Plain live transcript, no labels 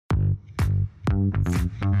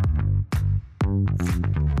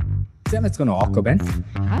Зэмэц гэнэ око байна.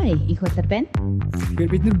 Хай, их болор байна.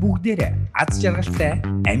 Тэгэхээр бид нар бүгдээрээ аз жаргалтай,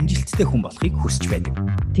 амжилттай хүн болохыг хүсэж байдаг.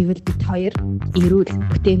 Тэгвэл бид хоёр эрүүл,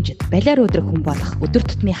 бүтээмж, балиар өдрөх хүн болох өдөр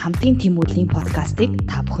тутмын хамтын тэмүүллийн подкастыг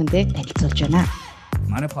та бүхэндээ танилцуулж байна.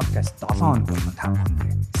 Манай подкаст 7 хоног болгон та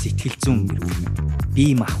бүхэндээ сэтгэл зүйн эрүүл,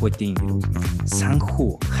 бие махбодын эрүүл,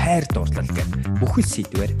 санхүү, хайр дурлал гэх бүхэл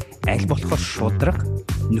сэдвээр аль болохоор шударга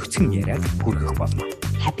нөхцөн яриаг хүргэх болно.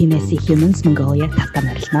 Happy Messy Humans Mongolia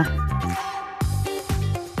татам арилна.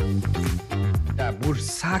 Бүр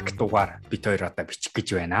сак дугаар бид хоёр одоо бичих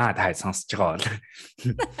гэж байна. Та сонсож байгаа бол.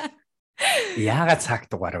 Яагаад сак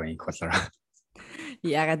дугаар вэ инх болоо?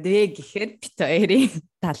 Яагаад вэ гэхээр бид хоёрын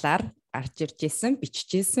талаар гарч ирж исэн,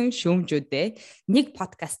 бичиж исэн шүүмжүүдээ нэг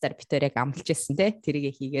подкастаар бид хоёр яг амлаж исэн те.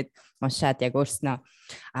 Тэрийг хийгээд уншаад яг өөрснөө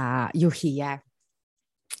юу хийя.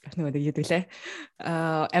 Нөгөө ядглээ.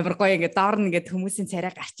 Амар гоё ингээд доор нэгэд хүмүүсийн царай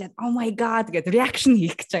гарчаад oh my god гэдэг reaction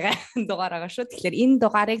хийх гэж байгаа дугаар байгаа шүү. Тэгэхээр энэ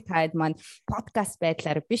дугаарыг таад маань подкаст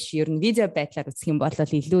байдлаар биш, ер нь видео байдлаар үзэх юм бол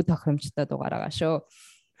илүү тохиромжтой дугаар байгаа шүү.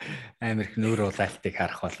 Амар их нүүр улаалтыг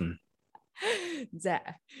харах болно. За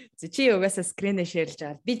чи угаасаа скринээ шеэрлж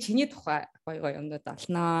байгаа. Би чиний тухай гоё юмнууд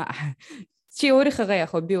олноо. Чи өөрийнхөө яг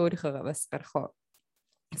хөө би өөрийнхөө бас гарах уу?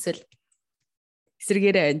 Эсвэл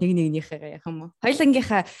эсрэгээр нэгнийхээ яах юм уу?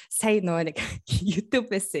 Хоёулангийнхаа сая нөгөө нэг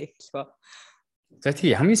YouTube-ээс эхлэх үү? За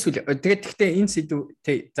тий хамгийн сүүл тэгээд гэхдээ энэ сэдв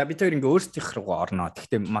тий за бид хоёр ингээ өөрсдийнх рүү орноо.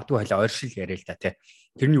 Гэхдээ матгүй хойлоо ойршил яриа л да тий.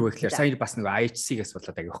 Тэр нь юу вэ гэхээр сая бас нөгөө IHC-гээс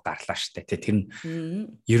болоод агиох гарлаа штэ тий. Тэр нь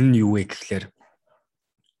ер нь юу вэ гэхээр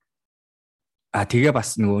тэгээ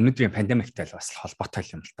бас нөгөө өнөөдрийн пандемиктай бас холбоотой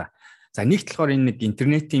юм л та. За нэг талаар энэ нэг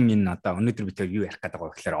интернетийн энэ одоо өнөөдөр бид хоёр юу ярих гэдэг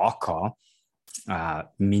вэ гэхээр Око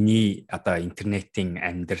миний одоо интернетийн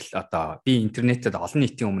амьдрал одоо би интернетэд олон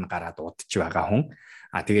нийтийн өмнө гараад удаж байгаа хүн.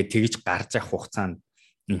 Тэгээд тэгж гарч явах хугацаанд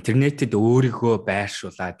интернетэд өөрийгөө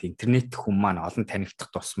байршуулад интернет хүн маань олон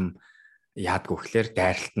танигдах тусам яадгүй гэхээр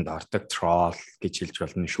дайралтанд ордог тролл гэж хэлж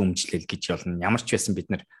болно, шүүмжлэл гэж болно. Ямар ч байсан бид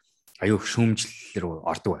нар аюу шүүмжлэл рүү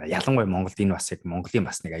ордог. Ялангуяа Монголд энэ бас яг Монголын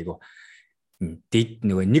бас нэг аюу дэд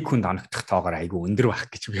нөгөө нэг хүнд оногдох тоогоор аюу өндөр байх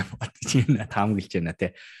гэж би бодож байна. Таамаглаж байна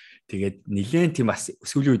те. Тэгээд нэлээд тийм бас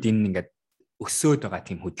сүүлийн үед энэ ингээд өсөөд байгаа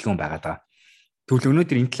тийм хөдөлгөөн байгаад байгаа. Тэгвэл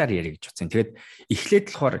өнөөдөр энэ талаар яриа гэж бодсон. Тэгээд эхлээд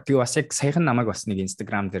болохоор тэг бас яг саяхан намайг бас нэг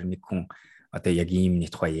Instagram дээр нэг хүн одоо яг иймний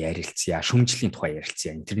тухай ярилцъя, шүүмжлэлийн тухай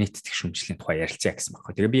ярилцъя, интернет дэх шүүмжлэлийн тухай ярилцъя гэсэн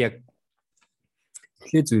байна. Тэгээд би яг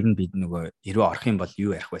эхлээд зөв нь бид нөгөө хэрвээ орох юм бол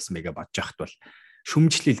юу ярих байсан бэ гэж бодож байхад бол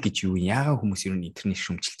шүүмжлэл гэж юу, яагаад хүмүүс ер нь интернет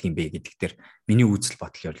шүүмжлэлт юм бэ гэдэг дээр миний үзэл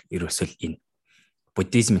бодол ерөөсөө энэ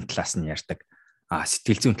буддизмын талаас нь ярьдаг.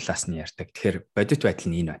 Сэтгэл зүйн талаас нь ярьдаг. Тэгэхээр бодит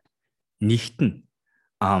байдал нь энэ байна. Нэгт нь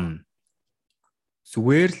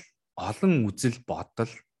зүгээр л олон үзэл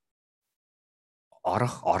бодол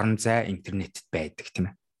орох орон зай интернетэд байдаг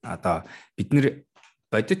тийм ээ. Одоо бид нэр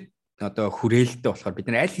бодит одоо хүрээлэлтэй болохоор бид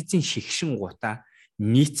нар аль хэзээ шигшин гутаа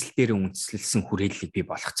нийцэл дээр үндэслэлсэн хүрээллийг бий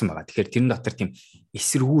болгоцсон байгаа. Тэгэхээр тэрэн дотор тийм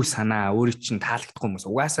эсэргүү санаа өөрийн чинь таалагдахгүй хүмүүс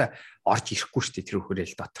угаасаа орж ирэхгүй шүү дээ тэр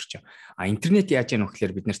хүрээлэл дотор ч. Интернет яаж яах вэ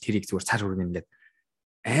гэхээр бид нар тэрийг зүгээр цар хүргэн ингээд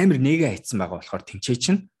амар нэгэ хайцсан байгаа болохоор тэнцээ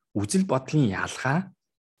чинь үзэл бодлын ялгаа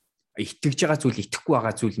итгэж байгаа зүйл итгэхгүй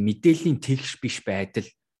байгаа зүйл мэдээллийн тэгш биш байдал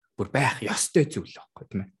бүр байх ёстой зүйл байхгүй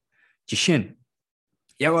тийм ээ. Жишээ нь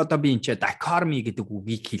яг одоо би энэ дакарми гэдэг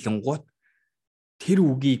үгийг хэлэнгуут тэр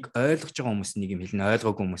үгийг ойлгож байгаа хүмүүс нэг юм хэлнэ,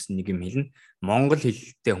 ойлгоогүй хүмүүс нэг юм хэлнэ, монгол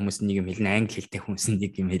хэлтэй хүмүүс нэг юм хэлнэ, англи хэлтэй хүмүүс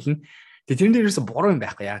нэг юм хэлнэ. Тэгээ тэрэн дээрээс буруу юм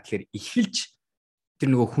байхгүй яа тэгэхээр эхэлж тэр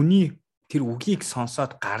нөгөө хүний тэр үгийг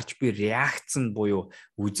сонсоод гарч би реакц нь буюу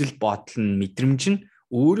үзэл бодол нь мэдрэмж нь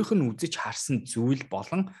өөрийнх нь үзэж харсан зүйл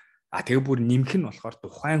болон тэгээ бүр нэмэх нь болохоор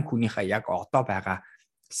тухайн хүнийхээ яг одоо байгаа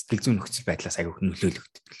сэтгэл зүйн нөхцөл байдлаас аяг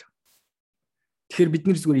нөлөөлөгддөг л. Тэгэхээр бид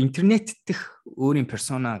нэр зүгээр интернет дэх өөрийн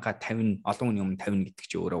персонагаа 50 олон хүний өмнө 50 гэдэг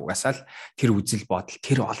чинь өөрөө угаасаа л тэр үзэл бодол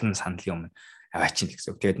тэр олон саналын өмнө аваачин л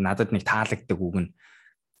гэсэн. Тэгээд надад нэг таалагддаг үг нь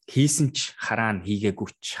хийсэн ч хараана хийгээгүй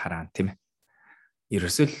ч хараана тийм ээ.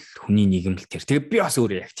 Ерөөсөл хүний нийгэмл тэр. Тэгээ би бас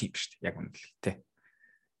өөрөө яг тийм шүү дээ. Яг үнэхээр.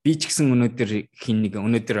 Би ч гэсэн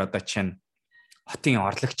өнөөдөр одоо чинь хотын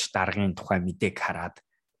орлогч даргын тухай мэдээг хараад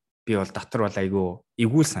би бол дотор бол айгүй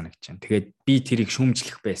эвгүй санагч байна. Тэгээд би тэрийг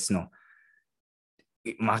шүүмжлэх байсан уу?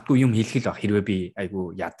 Магадгүй юм хэлэх л баг хэрвээ би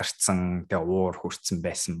айгүй ядарсан, тэгээ уур хүрсэн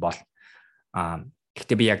байсан бол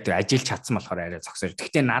гэхдээ би яг тэр ажиллаж чадсан болохоор арай зогсож.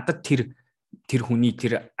 Гэхдээ надад тэр хүний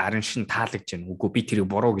тэр арын шин таалагдж байна. Үгүй би тэрийг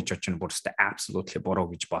буруу гэж бодож байна. Бүрстэ absolutely буруу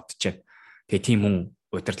гэж бодож байна. Тэгээ тийм хүн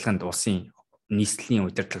удирдлаганд улсын нийслэлийн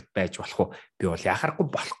удирдлагт байж болох уу? Би бол яхахгүй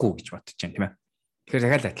болохгүй гэж бодож байна, тийм ээ. Тэгэхээр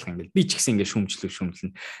дахиад адилхан ингээл би ч гэсэн ингээд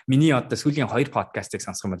шүүмжлэн. Миний одоо сүүлийн 2 подкастыг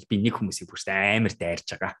сонсох юм бол би нэг хүмүүсийг бүрстэ амар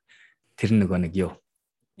дайрж байгаа. Тэр нөгөө нэг юу?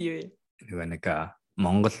 нэг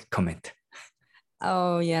Монгол комент.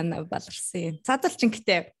 Яна баларсан. Цаадал ч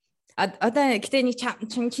ингэтэй. Одоо гэтээ нэг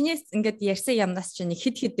чинээс ингээд ярьсан юмнаас чинь нэг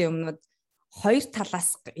хид юмнууд хоёр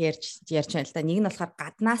талаас ярьж байна л да. Нэг нь болохоор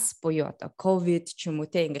гаднаас буюу одоо ковид ч юм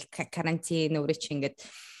уу те ингээд карантин өөрөө чи ингээд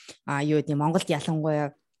юу гэдэг Монголд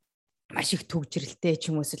ялангуяа маш их төгжрэлтэй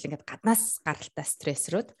ч юм уу эсвэл ингээд гаднаас гаралтай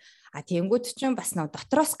стрессрүүд тэнгууд ч бас нөө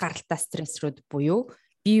дотроос гаралтай стрессрүүд буюу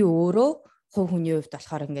би өөрөө хувь хүний хувьд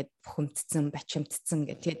болохоор ингээд бухимдсан, бачимдсан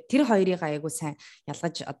гэх. Тэгээд тэр хоёрыг аягүй сайн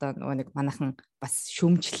ялгаж одоо нэг манайхан бас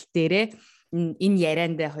шүүмжлэлтээрээ энэ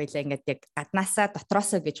ярианд хоёлаа ингээд яг гаднаасаа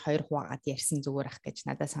дотроосоо гэж хоёр хуваагаад ярьсан зүгээр ах гэж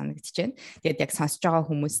надад санагдчихэж байна. Тэгээд яг сонсож байгаа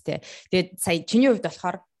хүмүүстэй. Тэгээд сая чиний хувьд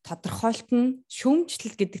болохоор тодорхойлт нь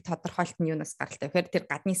шүүмжлэл гэдэг тодорхойлт нь юунаас гаралтай. Тэгэхээр тэр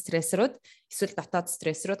гадны стрессрүүд эсвэл дотоод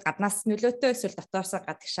стрессрүүд гаднаас нөлөөтэй эсвэл дотоосоо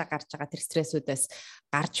гадагшаа гарч байгаа тэр стрессүүдээс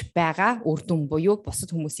гарч байгаа үр дүн буюу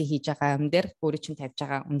бусад хүмүүсийн хийж байгаа юм дээр өөрөө чинь тавьж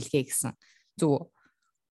байгаа үнэлгээ гэсэн зүг.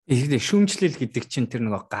 Тэгэхээр шүүмжлэл гэдэг чинь тэр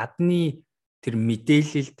нэг гадны тэр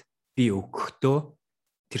мэдээлэлд би өгөхдөө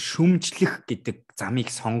тэр шүүмжлэх гэдэг замыг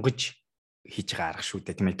сонгож хийж байгаа арга шүү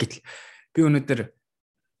дээ тийм ээ. Гэтэл би өнөөдөр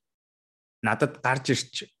надад гарч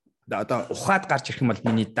ирч одоо ухаад гарч ирэх юм бол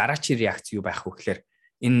миний дараачийн реакц юу байх вэ гэхээр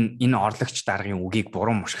энэ орлогч даргын үгийг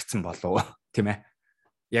буруу мушигдсан болов тийм ээ.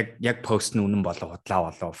 Яг пост нь үнэн болов худлаа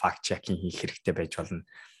болов факт чекинг хийх хэрэгтэй байж болно.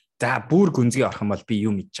 За бүр гүнзгий орох юм бол би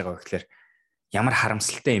юу мэдж байгаа вэ гэхээр ямар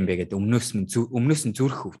харамсалтай юм бэ гэдэг өмнөөс нь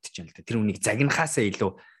зүрх өвдөж байна л да. Тэр үнийг загнахаасаа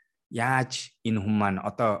илүү яаж энэ хүн маань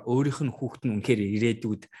одоо өөрийнх нь хүүхэд нь үнэхээр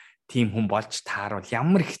ирээдүйд тийм хүн болж тааруул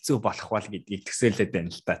ямар хэцүү болох бол гэдгийг төсөөлөд байна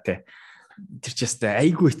л да тий. Тэр ч ястай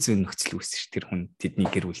айгүй хэцүү нөхцөл үүсэж тэр хүн тэдний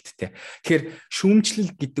гэр бүлдтэй. Тэгэхээр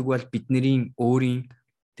шүүмжлэл гэдэг бол бидний өөрийн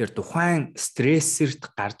тэр тухайн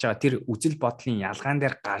стрессэрт гарч байгаа тэр үжил бодлын ялгаан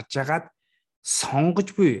дээр гарч агаад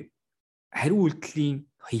сонгож буй хариу үйлдэлийн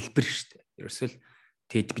хэлбэр шүү дээ. Ерөөсөл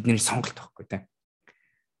тэгэд бидний сонголт байхгүй тий.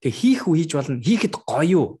 Тэг хийх үү хийж болно. Хийхэд гоё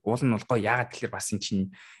юу? Уул нь бол гоё. Яагаад тэгэхээр бас эн чинь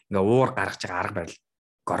ингээ уур гаргаж байгаа арга барил.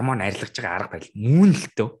 Гормон арилгаж байгаа арга барил. Мөн л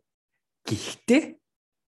төө. Гэхдээ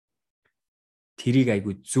тэрийг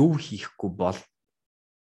айгүй зөв хийхгүй бол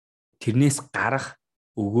тэрнээс гарах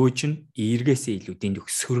өгөөж нь эргээсээ илүү дэнд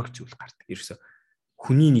сөрөг зүйл гардаг. Ерөөсө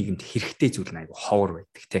хүний нийгэмд хэрэгтэй зүйл нь айгүй ховор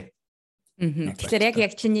байдаг тий. Тэгэхээр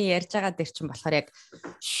яг чиний ярьж байгаа дээр чинь болохоор яг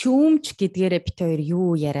шүүмж гэдгээрээ бит хоёр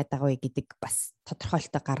юу яриад байгаа вэ гэдэг бас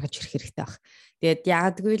тодорхойлолтоо гаргаж ирэх хэрэгтэй баг. Тэгээд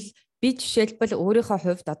яагадгүй л би жишээлбэл өөрийнхөө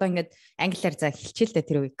хувьд одоо ингээд англиар за хэлчихэл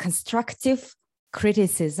тэр үе constructive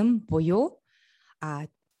criticism буюу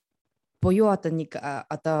одоо нэг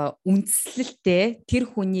одоо үндслэлтэй тэр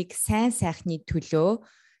хүнийг сайн сайхны төлөө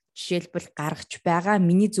жишээлбэл гаргаж байгаа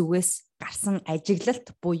миний зүгээс гарсан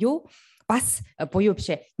ажиглалт буюу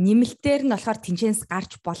бишээ нэмэлтээр нь болохоор тэнцэнс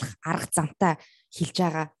гарч болох арга замтай хэлж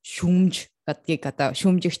байгаа шүүмж гэдгийг одоо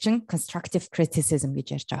шүүмжигчин constructive criticism гэж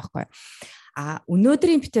ярьж байгаа байхгүй.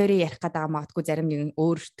 Өнөөдрийн бит хоёрын ярих гэдэг магадгүй зарим нэгэн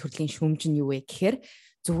өөр төрлийн шүүмж нь юу вэ гэхээр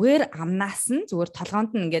зүгээр амнаас нь зүгээр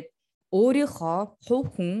толгоонд нь ингээд өөрийнхөө хувь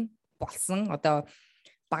хүн болсон одоо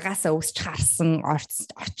багаасаа өсч харсан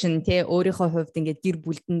орчин тий өөрийнхөө хувьд ингээд гэр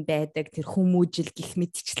бүлдэн байдаг тэр хүмүүжил гих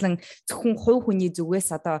мэтчлэн зөвхөн хувь хүний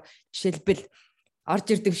зүгээс одоо жишээлбэл орж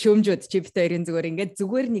ирдэг шөөмжүүд чи бит хоёрын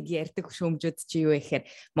зүгээр нэг ярьдаг шөөмжүүд чи юу вэ гэхээр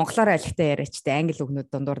монголоор айлхтай яриачтай англи үгнүүд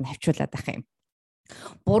дундуур нь хавчуулаад байх юм.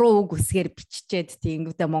 Буруу үг үсгээр биччихэд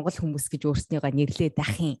тийгүүтээ монгол хүмүүс гэж өөрснийгөө нэрлээд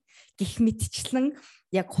байх юм. Гих мэтчлэн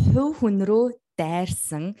яг хувь хүн рүү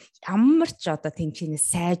дайрсан ямар ч одоо тэнцэнээс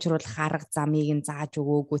сайжруулах арга замыг нь зааж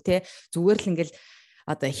өгөөгүй те зүгээр л ингээл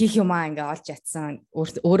одоо хийх юмаа ингээ олж ятсан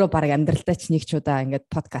өөрөө баг амьдралдаа ч нэг ч удаа ингээд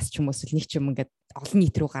подкаст ч юм уу эсвэл нэг ч юм ингээд олон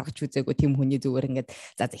нийт рүү гаргаж үзээгүй тийм хүний зүгээр ингээд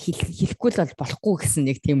за хэлэхгүй л болохгүй гэсэн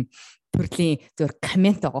нэг тийм төрлийн зүгээр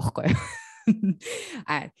комент байгаа байхгүй юу.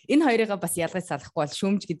 Энэ хоёрыг бас ялгаж салахгүй бол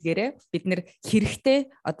шүүмж гэдгээрээ бид нэр хэрэгтэй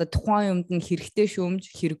одоо тухайн юмд нь хэрэгтэй шүүмж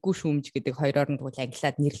хэрэггүй шүүмж гэдэг хоёроор нь тэгвэл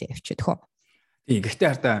англиад нэрлээ явчихдаг хөө. Гэхдээ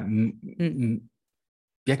хардаа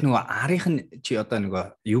яг нөгөө арийнх нь чи одоо нөгөө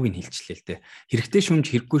юуг нь хэлчихлээ л дээ. Хэрэгтэй шүүмж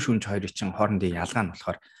хэрэггүй шүүмж хоёрын чинь хоорондын ялгаа нь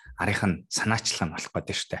болохоор арийнх нь санаачлах нь болох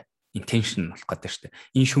гэдэг штэ. Intention болох гэдэг штэ.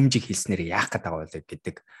 Энэ шүүмжийг хэлснээр яах гээд байгаа вэ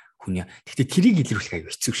гэдэг хүний. Гэхдээ тэрийг илрүүлэх аюу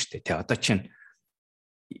хэцүү штэ. Тэ одоо чинь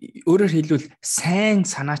өөрөөр хэлбэл сайн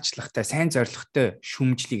санаачлахтай, сайн зорилготой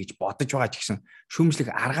шүүмжлэе гэж бодож байгаа ч гэсэн шүүмжлэх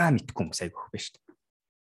аргаа мэдгүй хүмүүс аюу хөх байна штэ.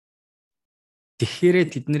 Тэгэхээр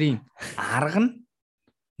тэдний арга нь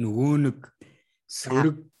нөгөө нэг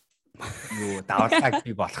сөрөг юу даваатайг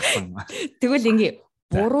бий болгосон. Тэгвэл ингээ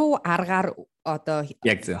буруу аргаар одоо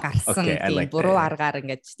гарсан буруу аргаар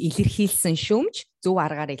ингээд илэрхийлсэн шүүмж, зөв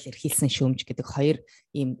аргаар илэрхийлсэн шүүмж гэдэг хоёр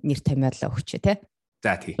ийм нэр томьёолоо өгчээ тий.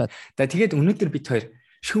 За тэгээд өнөөдөр бид хоёр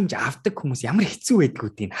шүүмж авдаг хүмүүс ямар хэцүү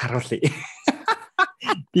байдгуудыг харуулъя.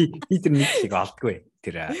 Би тэр нийтлэг олдгүй.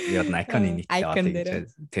 Тэр юу icon-ы нийтлэг олдё гэж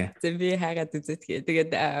тий. За би хаагаад үзэтгэе.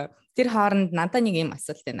 Тэгээд тэр хооронд надад нэг юм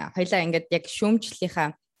асуулт байна. Хоёлаа ингээд яг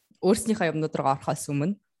шүүмжлийнхаа өөрснийхөө юмнууд руу орохоос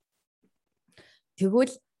өмнө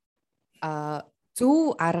тэгвэл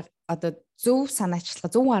зөв арга одоо зөв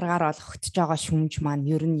санаачлага зөв аргаар олгогдож байгаа шүүмж маань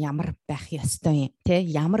ер нь ямар байх ёстой юм те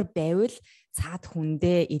ямар байвал цаад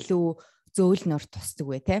хүндээ илүү зөөлнөр тусдаг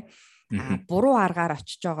вэ те буруу аргаар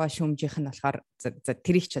очиж байгаа шүүмжийнх нь болохоор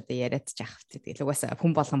тэрийг ч одоо яриад ч яах вэ тэгэл угаасаа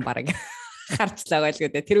хүн болгон бараг харцлаа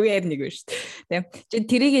байлгүй те тэрүүгээр нэг байна шүү дээ те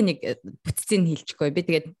тэрийг нэг бүтцийг хэлчихгүй би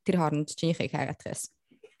тэгээд тэр хооронд чинийхийг хаагаад байсан.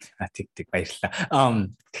 Тэг баярлалаа.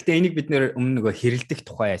 Гэхдээ энийг бид нэр өмнө нөгөө хэрэлдэх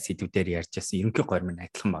тухай сэдвүүдээр ярьж байсан. Ерөнхий гормын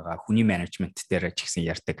адилхан байгаа. Хүний менежмент дээр ч гэсэн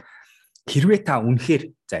ярьдаг. Хэрвээ та үнэхээр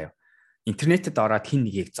заяа интернетэд ороод хин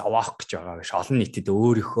нэгийг зовоох гэж байгаа биш. Олон нийтэд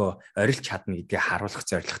өөрийнхөө орилж чадна гэдгийг харуулах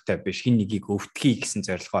зорилготой биш. Хин нэгийг өвтгий гэсэн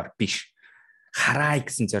зорилгоор биш. Хараа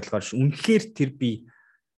гэсэн зорилгоор үнэхээр тэр би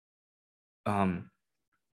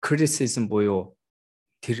criticism буюу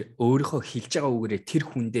тэр өөрийнхөө хэлж байгаа үгээрээ тэр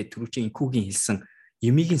хүндээ түрүүчийн инкүүгийн хэлсэн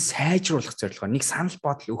юмыг нь сайжруулах зорилгоор нэг санал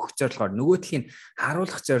бодол өгөх зорилгоор нөгөөдлийн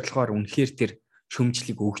харуулах зорилгоор үнэхээр тэр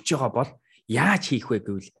шүмжлийг өгж байгаа бол яаж хийх вэ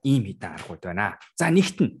гэвэл ийм хэдэн аргууд байна. За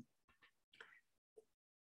нэгт нь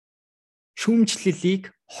шүмжлэлийг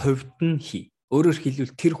хувьд нь хий. Өөрөөр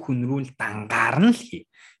хэлбэл тэр хүн рүү л дангаар нь л хий.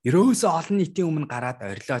 Ерөөсөө олон нийтийн өмнө гараад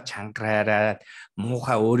орилоо чангараад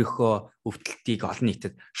муухай өөрийнхөө өвдөлтийг олон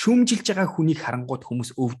нийтэд шүүмжилж байгаа хүнийг харангууд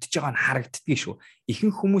хүмүүс өвдөж байгаа нь харагддгийг шүү.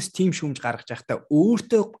 Ихэнх хүмүүс тийм шүүмж гаргаж байхдаа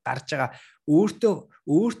өөртөө гарч байгаа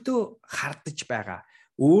өөртөө хардаж байгаа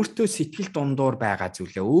өөртөө сэтгэл дундуур байгаа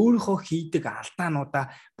зүйлээ өөрийнхөө хийдэг алдаануудаа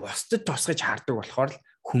бусдад тусгаж хардаг болохоор л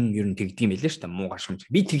хүн ер нь тэгдэг юм элэ шүү дээ муугар шүүмж.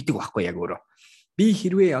 Би тэгдэг байхгүй яг өөрөө. Би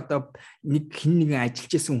хэрвээ одоо нэг хин нэгэн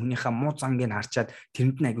ажиллаж исэн хүнийхээ муу зангийг харчаад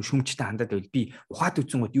тэрэнд нь айгу шүмжтэй хандаад байвал би ухаад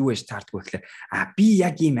үзэнгүүд юу яаж таардгүй гэхээр би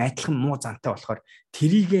яг ийм айдлах муу зантай болохоор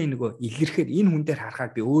тэрийгээ нөгөө илэрхээр энэ хүн дээр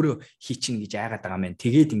харахаар би өөрөө хийчин гэж айгаад байгаа юм.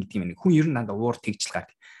 Тэгээд ингэдэг юм. Хүн ер нь дандаа уур тэгжл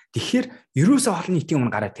гардаг. Тэгэхээр ерөөсөө олон нийтийн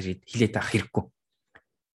өмнө гараад тэрээд хилээд авах хэрэггүй.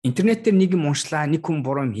 Интернетээр нэг юм уншлаа, нэг хүн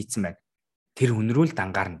буруу юм хийцэн байна. Тэр хүн рүү л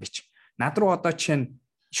дангаар нь бич. Над руу одоо жишээ нь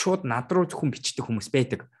шууд над руу зөвхөн бичдэг хүмүүс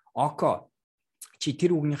байдаг. Око чи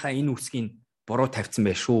тэр үгнийхээ энэ үсгийг буруу тавьсан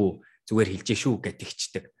байх шүү. Зүгээр хэлжээ шүү гэдэг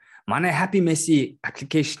хичдэг. Манай Happy Messy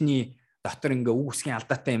аппликейшны дотор ингээ үг үсгийн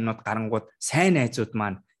алдаатай юмнууд гарангууд сайн найзууд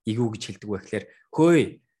маань игүү гэж хэлдэг байхлаар хөөе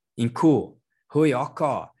инкүү хөөе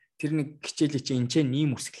око тэр нэг хичээлээ чи энэ ч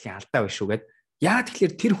ийм үсгэлийн алдаа байх шүү гэд. Яа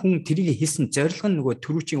тэгэхээр тэр хүн тэрийг хэлсэн зорилго нь нөгөө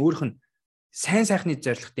түрүүчийн өөрөх нь сайн сайхны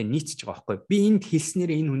зорилготой нийцэж байгаа байхгүй. Би энд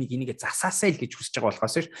хэлснээр энэ хүнийг энийг засаасаа л гэж хүсэж байгаа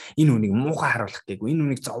болохоос ш энэ хүнийг муухай харуулах гээгүй, энэ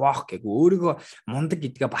хүнийг зовоох гээгүй, өөрийгөө мундаг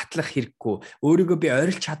гэдгээ батлах хэрэггүй, өөрийгөө би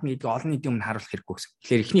орилж чадна гэдгээ олон нийтийн өмнө харуулах хэрэггүй гэсэн.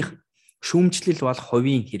 Тэгэхээр эхнийх шүүмжлэл бол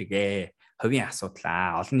хувийн хэрэгээ. Хувийн асуудал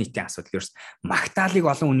олон нийтийн асуудал ерөөс магтаалыг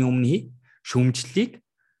олон хүний өмнө хий.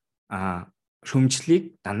 Шүүмжлэлийг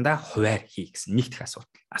дандаа хуваар хий гэсэн нэг дэх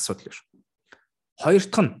асуудал шүү. Хоёр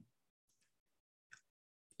дахь нь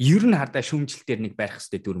ер нь хардаа шүүмжлэл дээр нэг барих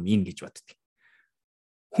хэрэгтэй дүрм ин гэж боддөг.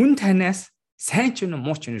 Хүн танаас сайн ч юм уу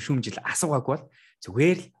муу ч юм шүүмжил асуугаагүй бол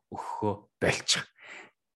зүгээр л өгөхөө болчих.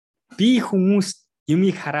 Би хүмүүс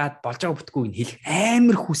юмыг хараад болж байгаа бүтгүүг нь хэлэх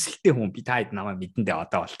амар хүсэлтэй хүн. Би та хэд намайг мэдэндээ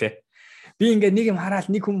одоо бол тээ. Би ингээд нэг юм хараад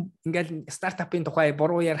нэг хүн ингээд стартапын тухай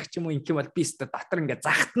буруу ярих ч юм уу ингэм бол би дотор ингээд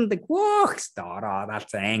захтандаг хөөх хэвээр ороод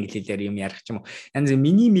алцаа англи хэлээр юм ярих ч юм уу. Янз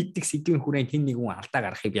миний мэддэг сэдвийн хүрээнд хин нэг хүн алдаа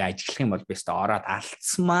гаргахыг би ажиглах юм бол би хэвээр ороод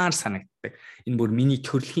алдсмаар санагддаг. Энэ бүр миний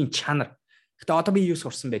төрөлхийн чанар. Гэтэ одоо би юу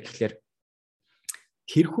сурсан бэ гэхлээр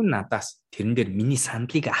тэр хүн надаас тэрэн дээр миний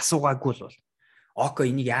сандлыг асуугаагүй л бол око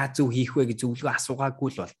энийг яаж зөв хийх вэ гэж зөвлөгөө асуугаагүй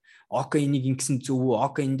л бол око энийг ингэсэн зөв үү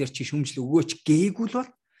око энэ дээр чи шүүмжлэл өгөөч гээгүй л бол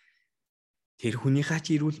тэр хүнийхээ ч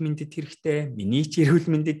эрүүл мэндэд хэрэгтэй, миний ч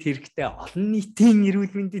эрүүл мэндэд хэрэгтэй, олон нийтийн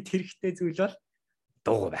эрүүл мэндэд хэрэгтэй зүйл бол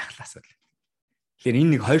дуугүй байх асуудал. Тэгэхээр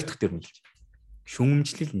энэ нэг хоёр дахь төрөл хэлж.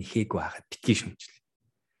 Шүүмжлэл нэхээгүй байгаад битгий шүүмжлэл.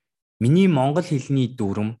 Миний монгол хэлний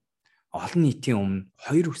дүрм олон нийтийн өмнө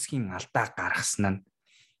хоёр үсгийн алдаа гаргасан нь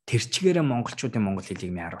тэр чигээрээ монголчуудын монгол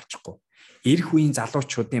хэлийг минь харуулчихгүй. Ирэх үеийн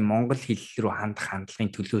залуучуудын монгол хэл рүү хандах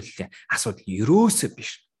хандлагын төлөөллийн асуудал ерөөсөө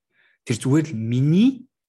биш. Тэр зүгээр л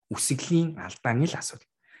миний үсгэлийн алдааны л асуудал.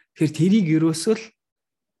 Тэгэхээр тэрийг ерөөсөө л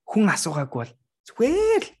хүн асуугаагүй бол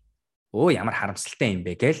зүгээр л ямар харамсалтай юм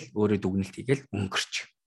бэ гээл өөрөө дүгнэлт хийгээл өнгөрч.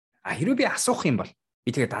 Хэрвээ би асуух юм бол би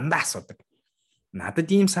тэгээ дандаа асуудаг.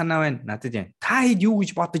 Надад ийм санаа байна, надад юм. Та хэд юу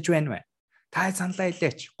гэж бодож байна вэ? Та саналаа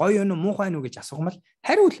илээч. Гоё юу муухай юу гэж асуух юм бол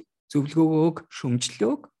хариул. Зөвлөгөөгөө өг,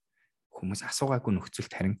 шүмжлөөг. Хүмүүс асуугаагүй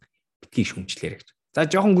нөхцөлд харин битгий шүмжлээрэй гэж. За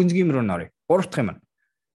жоохон гүнзгийм рүү нөрөө. 3 дахь юм.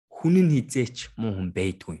 Хүн нь хизээч муу хүн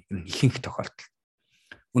байдгүй. Энэ ихэнх тохиолдол.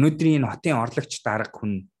 Өнөөдрийн энэ хотын орлогч дарга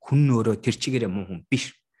хүн өөрөө тэр чигээрээ муу хүн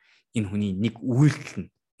биш. Энэ хүний нэг үйлдэл нь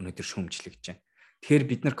өнөөдөр шүүмжлэгдэж байна. Тэгэхээр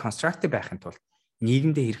бид нар конструктив байхын тулд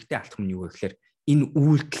нийгэмдээ хэрэгтэй алдах нь юу вэ гэхээр энэ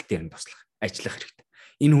үйлдэл дээр нь туслах, ажиллах хэрэгтэй.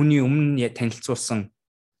 Энэ хүний өмнө танилцуулсан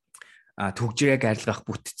төгжрэг арилгах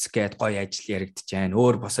бүтцэх гээд гоё ажил яригдж байна.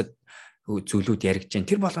 Өөр босод зүйлүүд яригдж байна.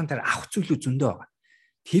 Тэр болгон дээр авах зүйлүүд зөндөө байгаа.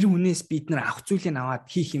 Тэр хүнээс бид нар авах зүйлийг аваад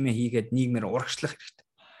хийх юмээ хийгээд нийгмээр урагшлах хэрэгтэй.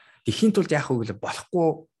 Тэхийн тулд яах вэ гэвэл болохгүй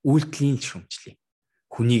үйлдэлийн шүмжлэе.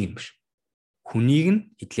 Хүнийг нь биш. Хүнийг нь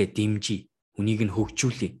хэдлээ дэмжиж, хүнийг нь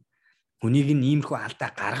хөгжүүлье. Хүнийг нь иймэрхүү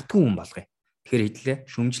алдаа гаргадгүй хүн болгоё. Тэгэхээр хэдлээ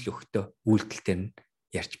шүмжил өгтөө үйлдэлтэр нь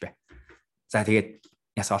ярьж бай. За тэгээд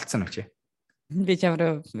яс олцсон уу чи? Би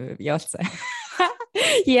чамруу явуулсан.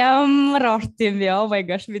 Ямар орт юм бэ? Oh my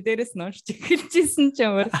gosh, би дээрээс нуушч эхэлжсэн ч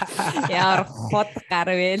ямар яар хот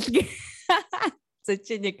гарвэл гэ.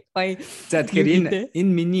 Чи нэг гоё. За тэгэхээр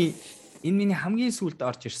энэ миний хамгийн сүүлд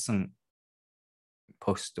орж ирсэн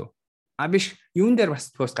пост уу? Биш, юун дээр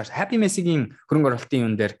бас пост гарч Happy Message-ийн хөрөнгө оруулалтын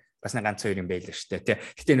юун дээр бас нэг ганц хоёр юм байлаа шүү дээ.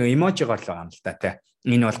 Гэтэ нөө эможигоор л байгаа юм л да тий.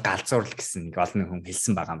 Энэ бол галзуурл гэсэн нэг олон хүн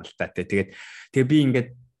хэлсэн байгаа юм л да тий. Тэгээ би ингээд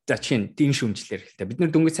за чинь тийм шүмжлэр хэлтэй. Бид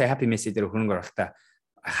нар дөнгөж сая Happy Message дээр хөрөнгө оруулалтаа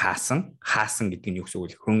хаасан гэдэг нь юу гэсэн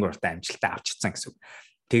үг вэ? Хөрөнгө оруулалтаа амжилттай авчирсан гэсэн үг.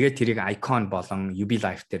 Тэгээд тэрийг icon болон UB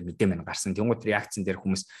Life дээр мэдээ гарсан. Тэнгууд реакцэн дээр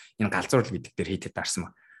хүмүүс энэ галзуурл гэдэг дээр хийтэд дарсан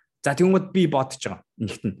ба. За тэнгууд би бодож байгаа.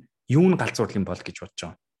 Нэгт нь юу нь галзуурл юм бол гэж бодож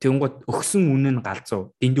байгаа. Тэнгууд өгсөн үнэн нь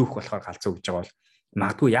галзуу, дэндүүх болохоор галзуу гэж байгаа бол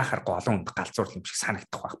магадгүй яхахгүй олон хүнд галзуурл юм шиг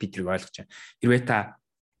санагдах байх би тэрийг ойлгож байна. Хэрвээ та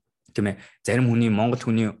тийм ээ зарим хүний Монгол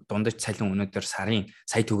хүний дундаж цалин өнөөдөр сарын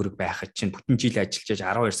сая төгрөг байхад чинь бүтэн жил ажиллаж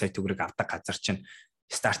 12 сая төгрөг авдаг газар чинь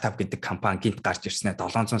стартап гэдэг компани гинт гарч ирснээр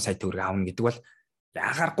 700 сая төгрөг аавна гэдэг бол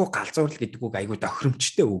яхахгүй галзуурл гэдэг үг айгүй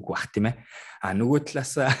тохиромжтой үг бах тийм ээ. Нөгөө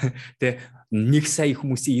талаас тий 1 сая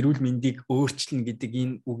хүмүүсийн эрүүл мэндийг өөрчилнө гэдэг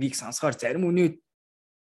энэ үгийг сонсохоор зарим хүний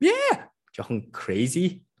жоохон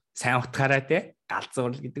crazy сайн утгаараа тий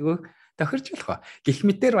галзуурл гэдэг үг тохирч болох ба. Гэх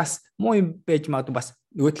мэтээр бас муу юм байж магадгүй бас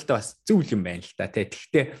нөгөө талдаа бас зөв юм байна л та тий.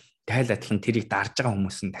 Тэгэхдээ тайл адилхан тэрийг дарж байгаа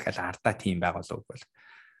хүмүүс нь дахиад ардаа тийм байгуулаг бол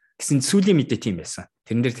гэсэн сүүлийн мэдээ тийм байсан.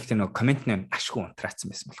 Тэрэн дээр тэгтээ нөгөө комент нь ашгүй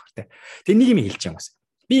унтраацсан байсан болохоор тий. Тэгээ нэг юм хэлж байгаа юм бас.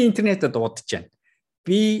 Би интернетд дуудаж байна.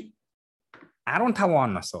 Би 15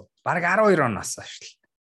 оноос баг 12 оноос хойш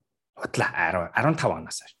худлаа 15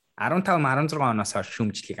 оноос хойш 15 16 оноос хойш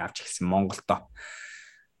шүмжлийг авч эхэлсэн Монголдо.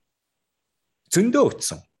 Зөндөө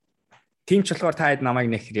өтсөн. Тийм ч болохоор та хэд намайг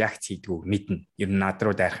нэг реакц хийдгүү мэднэ. Ер нь над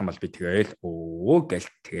руу дайрах юм бол би тэгэл гэл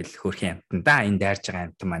тэгэл хөрхийн амтан да энэ дайрж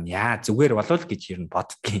байгаа амтан маань яа зүгээр болов гэж ер нь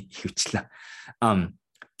боддгийн хөвчлээ.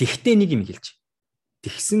 Тэгтээ нэг юм хэлж.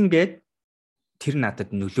 Тэгсэнгээд тэр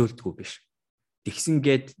надад нөлөөлдгүү биш.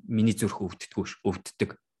 Тэгсэнгээд миний зүрх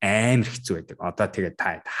өвддөг амар хэцүү байдаг. Одоо тэгээд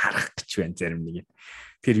та харах гэж байна зарим нэг юм.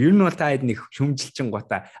 Тэр ер нь бол та хэд нэг шүмжилчин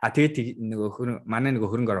гута тэгээд нөгөө манай нөгөө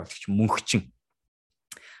хөрөнгө оруулагч мөнхчин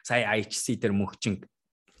сая IHC дээр мөнхчин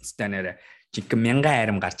станаар жиг 1000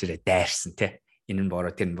 арим гарч ирээ дайрсан тий. Энэ нь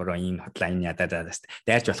бороо тэр нь бороо энэ хотлаа энэ ядаа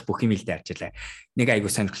дайрч болох бүх юм л дайрч илээ. Нэг айгуу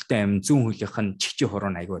сонирхолтой юм зүүн хөлийнх нь чигчи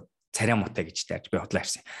хуруу айгуу царай муутай гэж дайрч би хотлаа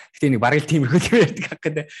ирсэн. Гэтэ нэг бараг л тиймэрхүү ярьдаг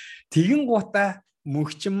хаа. Тэгин гута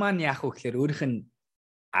мөнхчин маань яах вэ гэхээр өөрийнх нь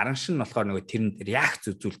араншин нь болохоор нөгөө тэрэнд реакц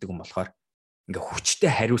үзүүлдэг юм болохоор ингээ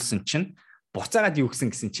хүчтэй хариулсан чинь буцаагаад юу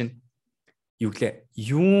гэсэн чинь юу гэлээ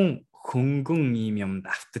юун хөнгөн юм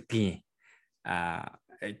автдгийн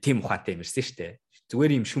тийм ухаантай юм ирсэн шүү дээ.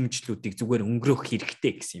 Зүгээр юм шүмжлүүдийг зүгээр өнгөрөөх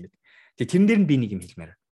хэрэгтэй гэсэн юм. Тэгээ тэрэн дээр нь би нэг юм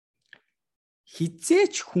хэлмээр.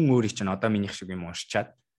 Хизээч хүн өөрийн чинь одоо минийх шиг юм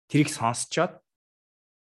уншчаад тэрийг сонсчоод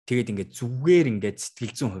тэгээд ингээд зүгээр ингээд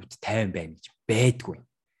сэтгэл зүйн хувьд тайван байна гэж байдгүй.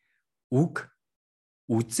 Үг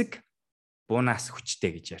үзэг буунаас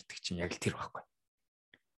хүчтэй гэж ярьдаг чинь яг л тэр байхгүй.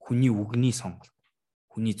 Хүний үгний сонголт,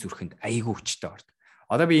 хүний зүрхэнд айгүй хүчтэй ордог.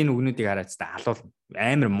 Одоо би энэ үгнүүдийг хараад та алуул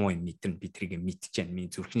амар муу юм мэдэрнэ би тэрийг мэдчихэж байна.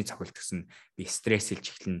 Миний зүрхний цогцолт гэсэн би стресс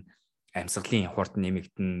илж эхлэн амьсгалын хурд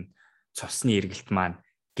нэмэгдэн цусны эргэлт маань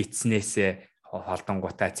гидснээсээ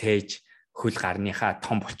холдонгуудаа цээж хөл гарныхаа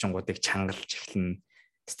том булчингуудыг чангалж эхлэн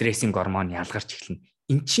стрессийн гормон ялгарч эхлэн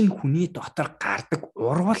эн чинь хүний дотор гардаг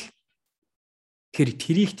урвал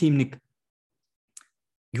тэрийг тийм нэг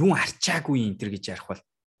юу арчаагүй энэ төр гэж ярих бол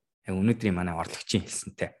өнөөдрийн манай орлогчийн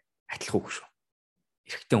хэлсэнтэй адилхан үг шүү.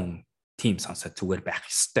 Эрэгтэй хүн тийм сонсоод зүгээр байх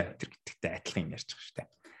ёстой тэр гэдэгтэй адилхан юм ярьж байгаа шүү дээ.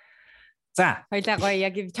 За, хоёлаа гоё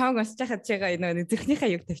яг чамаг унсаж хахад чигаа энэ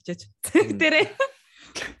зүрхнийхээ юг тавьчаач. Тэрээ.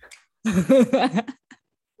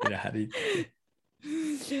 Тэр хари.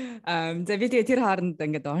 За би тэгээ тэр хооронд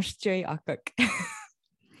ингээд уншчихъя. Окей.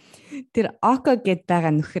 Тэр Око гэд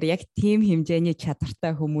байгаа нөхөр яг тийм хэмжээний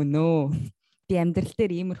чадвартай хүмүүн өө. Би амьдрал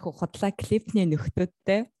дээр иймэрхүү худлаа клипний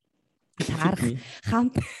нөхдөөдтэй таарах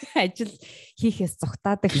хамт ажил хийхээс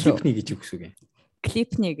зогтаадаг шүү. Клипний гэж юу гэсэн үг юм?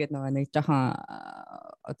 Клипний гэдэг нэг жоохон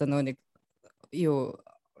одоо нэг юу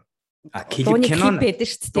кино байдаг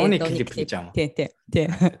шүү дээ. Дууны клип гэж юм. Тий.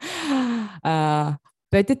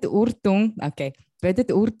 Бодит үр дүн,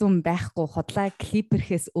 бодит үр дүн байхгүй худлаа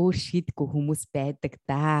клиперхээс өөр шийдэггүй хүмүүс байдаг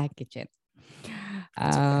даа гэж байна.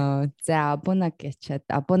 За абуна гэж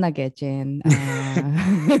байна.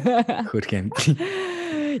 Хөрхөн.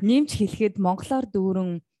 Нэмж хэлэхэд монголоор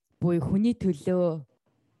дүүрэн буй хүний төлөө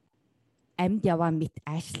амьд яваа мэт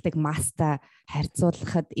аашилдаг маста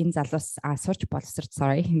харьцуулахад энэ залуус сурч боловсрч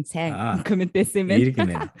сайн коммент байсан юм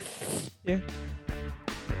байна.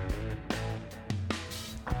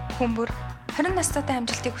 Хүмүүр 20 настайдаа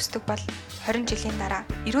амжилтыг хүсдэг бол 20 жилийн дараа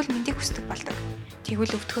эрүүл мэндийг хүсдэг болдог.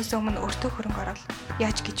 Тэгвэл өвдөхөөс өмнө өөртөө хөрөнгө оруулах.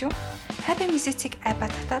 Яаж гэж юу? Happy Missy-ийг апп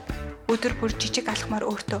татаад өдөр бүр жижиг алхмаар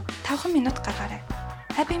өөртөө 5 минут гаргаарай.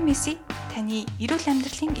 Happy Missy таны эрүүл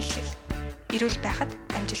амьдралын эхлэл. Эрүүл байхад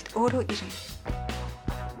амжилт өөрөө ирнэ.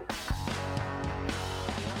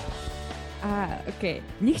 Окей.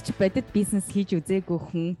 Нэг ч бодит бизнес хийж үзээгүй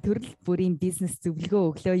хүн төрөл бүрийн бизнес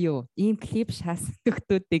зөвлөгөө өглөө юу? Ийм клип шаасан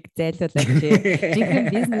нөхдүүдийг зайлуулаач. Жинхэнэ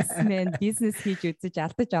бизнесмен бизнес хийж үзэж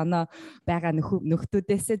алдаж оноо байгаа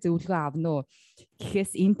нөхдүүдээсээ зөвлөгөө авна уу?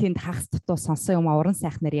 Гэхээс энэ тэнд хагас дутуу сонсон юм уран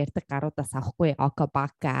сайхнаар ярьдаг гаруудаас авахгүй. Око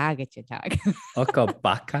бака гэж яаг. Око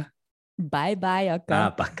бака. Bye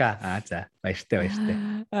Око. Бака. За. Баяртай.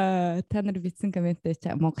 Та нар бичсэн комменттэй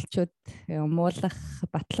монголчууд муулах,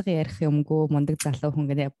 батлага ярих юмгүй мундаг залуу хүн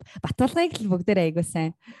гэнэ. Баталгыг л бүгдээр айгуу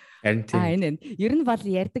сайн. Харин тийм. Энэ. Ер нь бол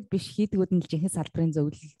ярддаг биш хийдгүүд нь л жинхэнэ салбарын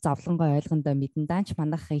зовлонгой ойлгондоо мэдэн. Даанч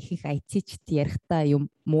манайх их IT-чд ярихтаа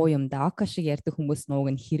юм муу юм да. Око шиг ярддаг хүмүүс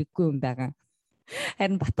нууг нь хэрэггүй юм байгаа.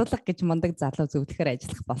 Харин батлага гэж мундаг залуу зөвлөхөр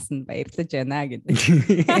ажиллах болсон баярлаж байна гэдэг.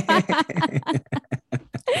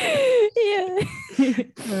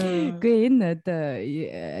 Гэ энэ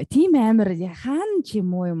тим амир хаана ч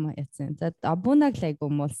юм уу юм яцсан. За абунаг л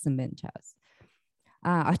айгу муулсан байна чаас.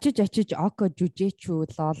 Очиж Око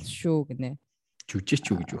жүжээчүү лол шүү гинэ.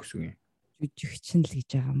 Жүжээчүү гэж өгсөн юм. Жүжигчин л гэж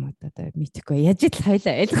байгаа юм одоо мэдхгүй. Яаж л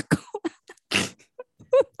хоёлаа ойлгохгүй.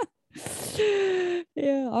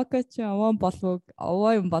 Око ч аваа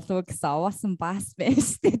юм болов гэсэн аваасан баас байна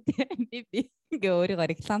шүү дээ. Би ингээ өөрийгөө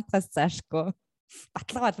рекламтаас заашгүй.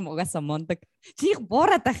 Батлага бол угаасаа мундаг. Чих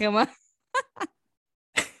буураад ах юм аа.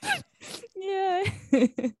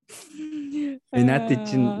 Энэт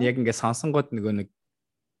чинь яг ингээ сонсонгууд нэг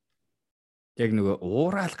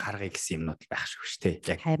уурал гаргая гэсэн юмнууд байх шүү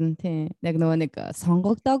дээ. Харин тийм. Яг нэг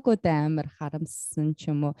сонгогдоогүй амар харамссан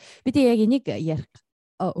ч юм уу. Би тэг яг энийг ярих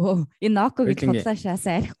энэ Око гэж худлаашаас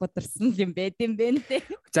арих гударсан юм байд юм бэ нэ.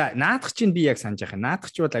 За наадах чинь би яг санаж байгаа.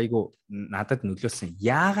 Наадах ч бол айгу надад нөлөөсөн.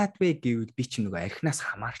 Яагаад вэ гэвэл би чинь архинаас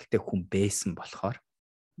хамааралтай хүн байсан болохоор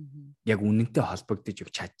яг үнэнтэй холбогдож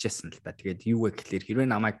чадчихсан л да. Тэгээд юу вэ гэхэлэр хэрвээ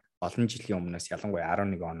намайг олон жилийн өмнөөс ялангуяа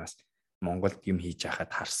 11 оноос Монголд юм хийж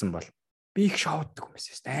байхад харсан бол би их шоуддаг юм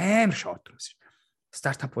байна. Амар шоуддаг юм байна.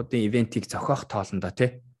 Стартапуудын ивентийг зохиох тоолондоо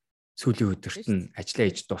тий сүүлийн өдөрт нь ажиллаа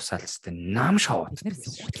хийж дуусаал хэвээр нам шоуддаг.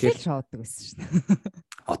 Тэгэхээр шоуддаг байсан шүү дээ.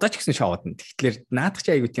 Одоо ч гэсэн шоудна. Тэгэхээр наадах чи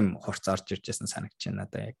айгүй тийм хурц орж ирж байсан санагдаж байна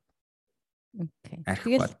надаа яг. Окей.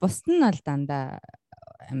 Тэгэл бусд нь бол дандаа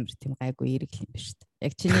амар тийм гайгүй эрэг юм байна шүү дээ.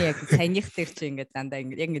 Яг чиний яг саяных дээр чи ингээд дандаа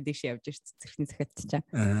ингээд яг ингээд дэш явж ирсэн зэрхний захиалт чаа.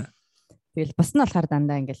 Тэгэл бусд нь болохоор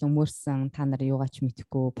дандаа ингээд өмөрсөн та нар юугаач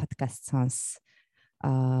мэдхгүй подкаст сонс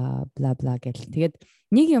бла бла гэл. Тэгээд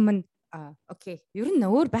нэг юм нь окей. Ер нь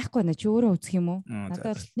өөр байхгүй нэ чи өөрөө үзэх юм уу?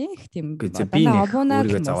 Надад нэг тийм дандаа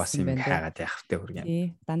абунаад зовоос юм хайгаад явахтай хүргэн.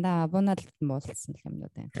 Тий. Дандаа абунаад муулсан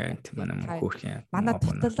юмнууд байна. Тийм манай хөөрхөн. Манай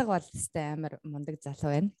тутлага бол өстэй амар мундаг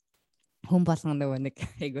залуу байна. Хүн болгоно нөгөө нэг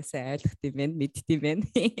айгуусаа ойлгох юм байна, мэдт юм байна.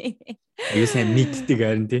 Айгуусаа мэддэг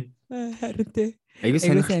харин тий. Харин тий. Айгуу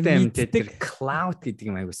сонирхолтой юм тий. Тэр cloud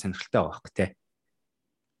гэдэг юм айгуу сонирхолтой байгаа хөөх тий.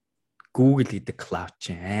 Google гэдэг cloud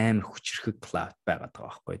чинь амар хүчрхэг cloud байгаад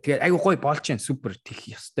байгаа байхгүй. Тэгээд айгуу гоё болж чинь супер тех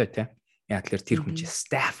ёстой тий. Яг тэр хүн чинь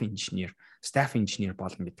staff engineer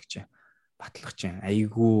болно гэдэг чинь батлах чинь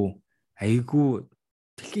айгуу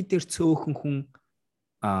дэлхий дээр цөөхөн хүн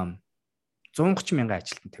 130 мянган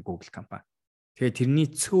ажилтнтай Google компани. Тэгээд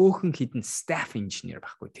тэрний цөөхөн хідэн staff engineer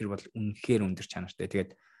байхгүй. Тэр бол үнэхээр өндөр чанартай.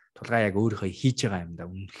 Тэгээд тулгаа яг өөрийнхөө хийж байгаа юм да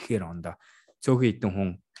үнэхээр ондоо. Цөөхөн хідэн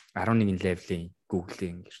хүн 11 level-ийн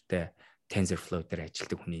Google-ийн гэртээ TensorFlow дээр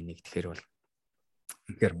ажилладаг хүний нэг. Тэгэхээр бол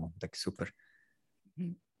үнэхээр мундаг супер.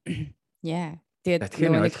 Yeah. Тэгээд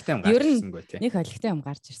тэгэхээр ойлгохтой юм гарч ирсэнгүй тий. Нэг ойлгохтой юм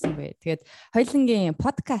гарч ирсэнгүй. Тэгээд хоёулангийн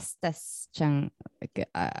подкастаас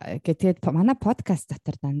тэгээд манай подкаст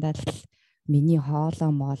дотор дандаа л миний хоолоо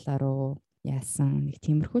моолоо руу яасан нэг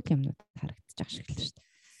тиймэрхүү юмнууд харагдчих шиг л шүү дээ.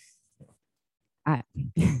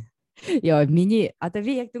 Яа миний одоо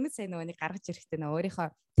би яг дөнгөж сайн нэг гаргаж ирэхдээ өөрийнхөө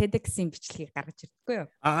TEDx-ийн бичлэгийг гаргаж ирдэггүй юу?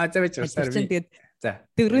 За байж байгаа. Тэгээд за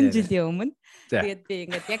 4 жилийн өмнө тэгээд би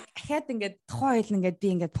ингээд яг дахиад ингээд тухайн ойл ингээд би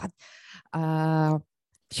ингээд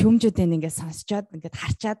шүүмжүүдээ ингээд сонсчоод ингээд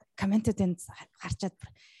харчаад комментүүдээ харчаад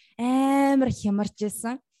амар хямарч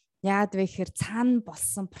исэн. Яагаад вэ гэхээр цаана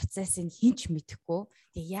болсон процессыг хинч мэдэхгүй.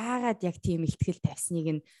 Тэгээ яагаад яг тийм ихтгэл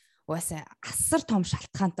тавьсныг нь угаасаа асар том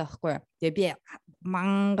шалтгаантай байхгүй. Тэгээ би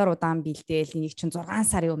мангар удаан бэлдээл энийг чинь 6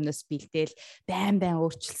 сарын өмнөөс бэлдээл байн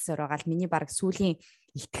өөрчлөлсөөр байгаа л миний баг сүүлийн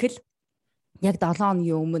ихтгэл яг 7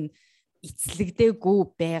 хоногийн өмнө эцэлэгдээгүй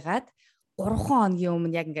байгаад 3 хоногийн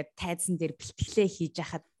өмнө яг ингээд тайзан дээр бэлтгэлээ хийж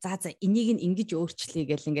яхад за энийг нь ингэж өөрчлөе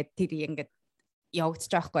гэл ингээд тэр ингээд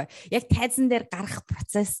явагдаж байгаа байхгүй. Яг тайзан дээр гарах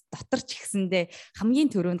процесс дотор ч ихсэндээ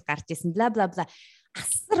хамгийн түрүүнд гарч исэн бла бла бла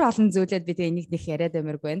асар олон зүйлээд би тэгээ энийг нэг яриад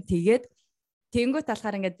амиргүй байна. Тэгээд тэнгуут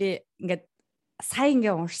талахаар ингээд би ингээд сая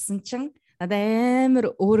ингээд уншсан чинь надад амар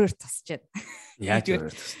өөрөөр тасч байна. Яаж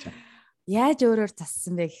өөрөөр тасч байна? Яаж өөрөөр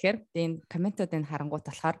тассан бэ гэхээр энэ комментуудыг харангуут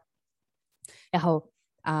болохоор яг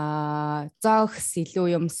зоогс илүү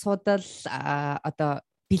юм судал одоо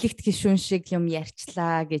бэлэгт гишүүн шиг юм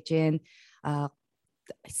ярьчлаа гэж байна.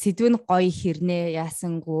 Сэдвэн гоё хэрнээ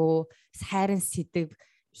яасангүй хайрын сэдв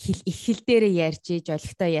их хил дээрээ ярьж иж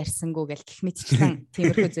олигтой ярьсангүй гэл гэх мэтчлэн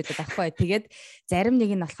тиймэрхүү зүйлүүд авахгүй. Тэгээд зарим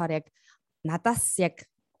нэг нь болохоор яг надаас яг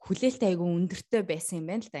хүлээлттэй айгүй өндөртэй байсан юм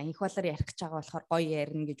байна л да. Их болоор ярих гэж байгаа болохоор гоё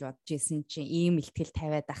ярина гэж бодож исэн чинь ийм ихтгэл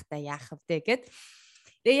тавиад ахтаа яах вэ гэд.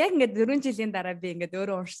 Тэгээ яг ингээд 4 жилийн дараа би ингээд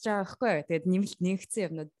өөрөө уншиж байгаа байхгүй. Тэгээд нэмэлт нэгдсэн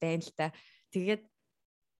юмнууд байна л да. Тэгээд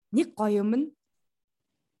нэг гоё юм нь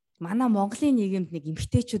манай Монголын нийгэмд нэг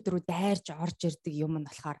эмгтээчүүд рүү дайрж орж ирдэг юм нь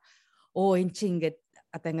болохоор энэ чинь ингээд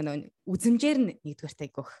одоо ингээд үзэмжээр нэгдүгээр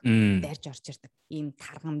тайгөх дайрж орж ирдэг. Ийм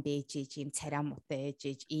тарган бэж иж, ийм царай муутай ээж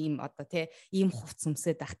иж, ийм одоо ийм хувц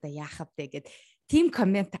өмсөд байхдаа яах вэ гэд тийм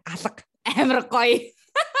коммент алга амар гоё.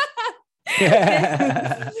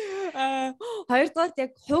 Хоёрдугаар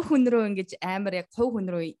яг хувь хүн рүү ингэж амар яг хувь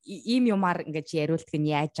хүн рүү ийм юмар ингэж яриулдаг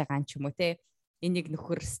нь яаж байгаа юм ч юм уу те. Энийг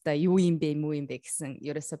нөхөр өстой юу юм бэ гэсэн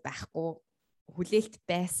ерөөсөө байхгүй хүлээлт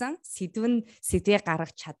байсан сэдвээ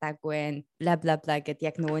гаргаж чадаагүй бла бла бла гэд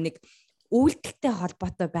яг нөгөө нэг үйлдэлтэй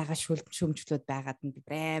холбоотой байгаа шүүмжлүүд байгаад нь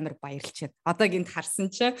би амар баярлж байна. Одоо гинт харсан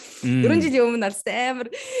чинь 4 жилийн өмнө амар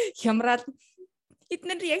хямраад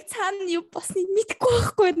эднэр яг цаана юу босныг мэдэхгүй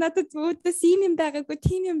байхгүй надад өөдөөс ийм юм байгаагүй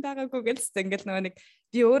тийм юм байгаагүй гэлстэй ингээл нөгөө нэг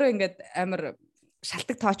би өөрөө ингээд амар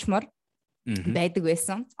шалтак тоочмор байдаг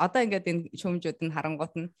байсан. Одоо ингээд энэ шүүмжүүд нь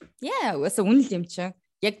харангуут нь угаасаа үнэл юм чинь.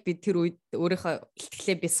 Яг би тэр үед өөрийнхөө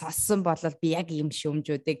ихтгэлээ би сонссон болол би яг ийм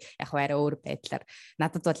шүүмжүүдийг яг арай өөр байдлаар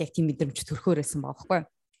надад бол яг тийм мэдрэмж төрхөөр байсан байгаа байхгүй.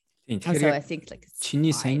 Тэгэхээр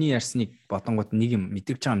чиний саяны ярьсныг бодонгууд нэг юм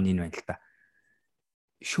мэдрэгч байгаа юм байна л да.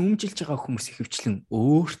 Шүүмжилж байгаа хүмүүс ихэвчлэн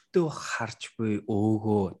өөртөө харж буй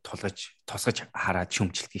өөгөө тусгаж хараад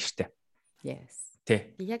шүүмжилдэг штэ. Yes.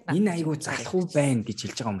 Тэ. Энэ айгуу залах уу байна гэж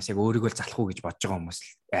хэлж байгаа хүмүүс яг өөрийгөө залах уу гэж бодож байгаа хүмүүс л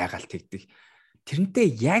айгаал тэгдэг.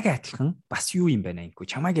 Тэрнтэй яг адилхан бас юу юм байна ангүй.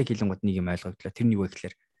 Чамайг яг хэлэнгууд нэг юм ойлгогдлоо. Тэр нь юу вэ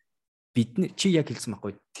гэхээр бид чи яг хэлсэн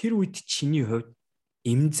байхгүй. Тэр үед чиний хувьд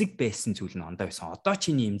эмзэг байсан зүйл нь ондоо байсан. Одоо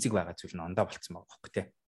чиний эмзэг байгаа зүйл нь ондоо болцсон байгаа байхгүй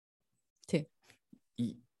тий.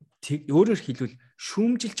 Тий. Өөрөөр хэлбэл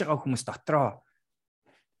шүүмжилж байгаа хүмүүс дотроо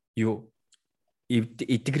юу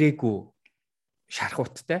эдгрээгүй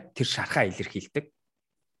шархууттай тэр шархаа илэрхийлдэг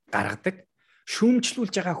гаргадаг.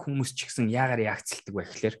 Шүүмжлүүлж байгаа хүмүүс ч гэсэн яагаар яагцэлдэг вэ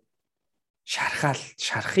гэхээр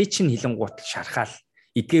шархыг чинь хилэнгуут шархаал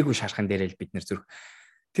эдгээгүй шархан дээрээ л бид нэр зүрх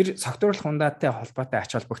тэр согтууруулах хундаатай холбоотой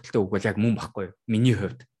ач холбогдолтой үг бол яг мөн баггүй юу? Миний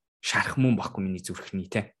хувьд шарх мөн баггүй миний зүрхний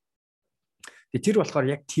те. Тэгээ тэр болохоор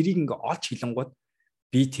яг тэрийг ингээ олж хилэнгуут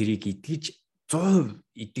би тэрийг идгэж 100%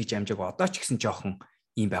 идэж амжаагүй одоо ч гэсэн жоохон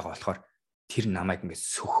юм байгаа болохоор тэр намайг ингээ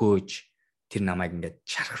сөхөөж тэр намайг ингээ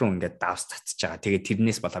шарх руу ингээ давс цацж байгаа. Тэгээ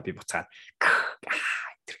тэрнээс болоо би буцаад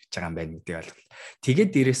тэр гэж байгаа юм байна гэдэг ойлголт. Тэгээд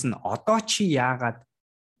дээрэс нь одоо чи яагаад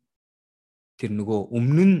тэр нөгөө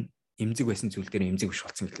өмнө нь эмзэг байсан зүйл дээр эмзэг биш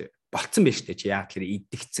болсон гэлээ. Болцсон байж тээ чи яа тэгэхээр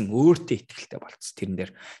идэгцэн өөртөө ихтэй болцсон тэрэн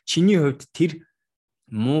дээр. Чиний хувьд тэр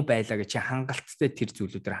муу байлаа гэж чи хангалттай тэр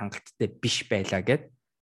зүйлүүдээр хангалттай биш байлаа гэд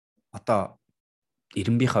одоо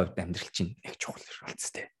эренбийнхээ хувьд амьдрал чинь яг чухал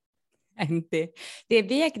болцсон тээ. Антэй. Тэгээ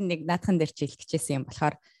би яг нэг наадхан дээр чи хэлэх гэжсэн юм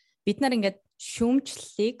болохоор бид нар ингээд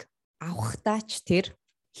шүүмжлэлийг авахтаач тэр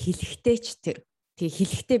хэлэхтэйч тэр Тэгээ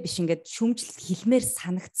хэлэхдээ биш ингээд шүүмжлэлт хэлмээр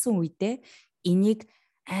санагдсан үедээ энийг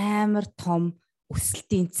амар том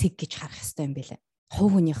өсөлтийн цэг гэж харах хэрэгтэй юм байлаа.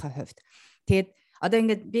 Хувь хүнийхээ хувьд. Тэгээд одоо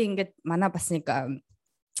ингээд би ингээд манай бас нэг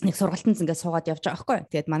сургалтанд ингээд суугаад явж байгаа байхгүй.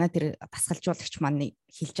 Тэгээд манай тэр дасгалжуулагч маань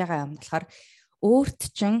хэлж байгаа юм болохоор өөрт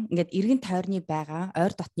чинь ингээд эргэн тойрны байгаа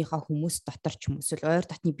ойр дотныхоо хүмүүс дотор ч юм эсвэл ойр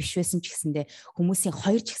дотны биш байсан ч гэсэндээ хүмүүсийн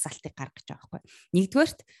хоёр жагсаалтыг гаргаж байгаа байхгүй.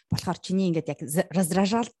 Нэгдүгээрт болохоор чиний ингээд яг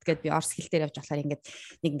раздражалт гэдээ би орс хэл дээр явж болохоор ингээд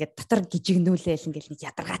нэг ингээд дотор гжигнүүлээл ингээд нэг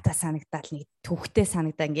ядаргаатай санагдаад нэг төвхтэй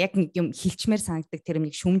санагдаа ингээд яг нэг юм хилчмээр санагдаг тэр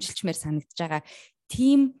нэг шүмжилчмээр санагдаж байгаа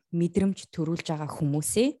тийм мэдрэмж төрүүлж байгаа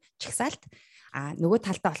хүмүүсийн жагсаалт нөгөө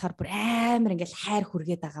талдаа болохоор бүр амар ингээл хайр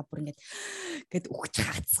хүргээд байгаа бүр ингээд өгч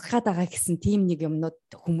хацгаад байгаа гэсэн тийм нэг юмнууд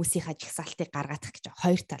хүмүүсийнхаа жагсаалтыг гаргаадах гэж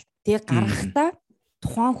хоёр тал. Тэгээ гаргахдаа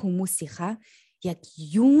тухайн хүмүүсийнхаа яг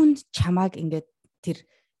юунд чамааг ингээд тэр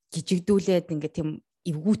жижигдүүлээд ингээд тийм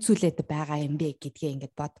эвгүүцүүлээд байгаа юм бэ гэдгээ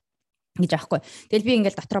ингээд бод гэж аахгүй. Тэгэл би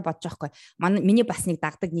ингээл дотроо бодож байхгүй. Миний бас нэг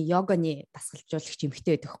дагдаг нэг йоганы дасгалжуулагч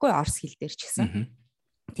эмэгтэй байдаг хгүй орс хэл дээр ч гэсэн.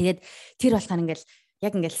 Тэгээд тэр болохоор ингээл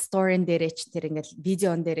яг ингээл сторин дээрээ ч тэр ингээл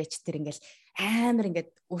видеон дээрээ ч тэр ингээл амар ингээд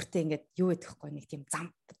өөртөө ингээд юу гэдэг вэ нэг тийм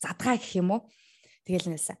задгаа гэх юм уу. Тэгэл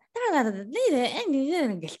нэсэн.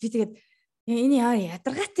 Ингээл би тэгээд энэ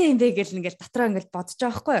ядаргаатай юм бэ гэл ингээл дотроо ингээл бодож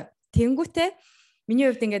байгаа байхгүй. Тэнгүүтээ миний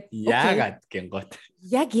хувьд ингээд яагаад гингот.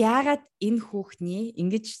 Яг яагаад энэ хүүхний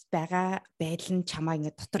ингэж байгаа байдал нь чамаа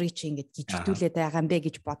ингээд дотор чи ингээд гжигдүүлээд байгаа юм бэ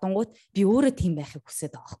гэж бодонгууд би өөрөө тийм байхыг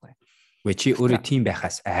хүсэж байгаа байхгүй. Үгүй чи өөрөө тийм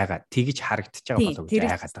байхаас айгаад тэгж харагдаж байгаа болов уу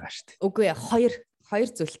айгаад байгаа шүү дээ. Үгүй хоёр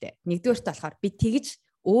зүйлтэй. Нэгдүгээрт болохоор би тэгж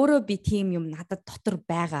өөрөө би тийм юм надад дотор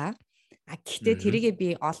байгаа. Гэхдээ тэрийгээ би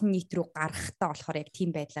олон нийт рүү гаргахтаа болохоор яг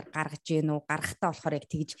тийм байдлаар гаргаж гин үү? Гаргахтаа болохоор яг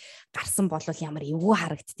тэгж гарсан бол ямар эвгүй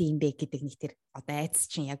харагддээ юм бэ гэдэг нэг тэр одоо айц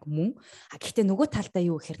чинь яг мөн. Гэхдээ нөгөө талдаа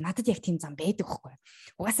юу гэхээр надад яг тийм зам байдаг байхгүй.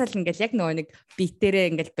 Угаасаа л ингээл яг нөгөө нэг битээрээ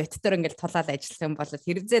ингээл боттоор ингээл тулаад ажиллах юм бол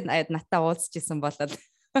хэрэгзээ натаа уулзчихсан болол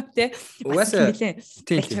тий. Угаасаа тийм.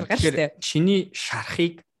 Чиний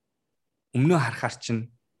шарахыг өмнөө харахаар чинь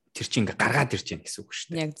тэр чинь ингээ гаргаад ирж байна гэсэн үг шүү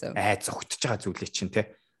дээ. Яг зөв. Зогтож байгаа зүйлээ чинь тий.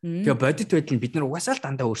 Тэгээ бодит байдал нь бид нар угаасаа л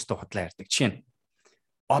дандаа өөрсдөө худлаа ярьдаг. Жишээ нь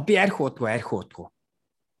би арх уудгүй.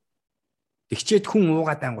 Тэгчээд хүн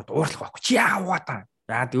уугаад ангууд уурлах байхгүй. Чи яа уугаад байгаа.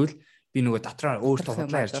 Яа гэвэл би нөгөө дотроо өөртөө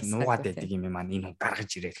худлаа ярьж нуугаад байдаг юм маань энэ хүн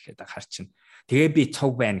гаргаж ирээд гэхэд хар чинь. Тэгээ би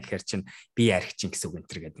цуг байна гэхээр чинь би арх чинь гэсэн үг энэ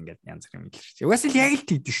төр гэдэг ингээд янз бүр юм хэлж. Угаасаа л яг л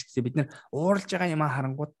тэгдэг шүү дээ. Бид нар ууралж байгаа юм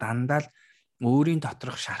харангууд дандаа л өөрийн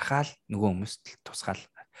доторх шархаал нөгөө хүмүүст тусгаал.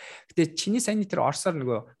 Гэтэ чиний саяны тэр орсоор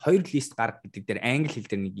нөгөө хоёр лист гарга гэдэг дээр англи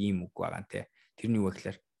хэл дээр нэг ийм үг байгаа нэ. Тэрний юу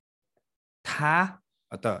гэхээр та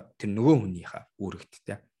одоо тэр нөгөө хүнийхээ үүрэгт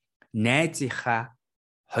те найзынхаа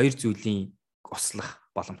хоёр зүйлийн услах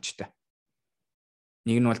боломжтой.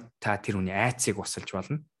 Нэг нь бол та тэр хүний айцыг усалж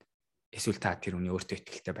болно. Эсвэл та тэр хүний өөртөө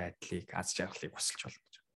ихтэй байдлыг аз жаргалыг усалж болно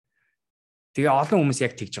гэж. Тэгээ олон хүмүүс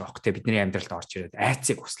яг тэгж байгаа хөөхтэй бидний амьдралд орж ирээд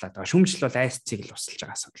айцыг услаад байгаа. Шүмжил бол айцыг л усалж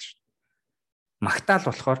байгаа асуудал шүү. Магтаал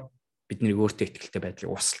болохоор бидний өөртөө ихтэй байдлыг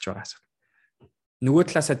усалж байгаа асуудал. Нөгөө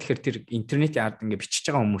талаасаа тэгэхээр тэр интернетийн ард ингээ бичиж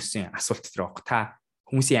байгаа хүмүүсийн асуулт тэр баг. Та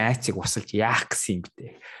хүмүүсийн айцыг усалж яах гэсэн юм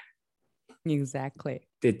бэ? Exactly.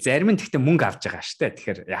 Тэгээ зарим нь тэгтээ мөнгө авч байгаа шүү дээ.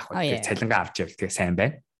 Тэгэхээр яг хөө тэгээ цалингаа авч явал тэгээ сайн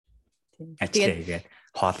байна. Ажлаагээд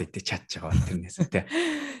хоол идэж чадж байгаа тэрнээс тий.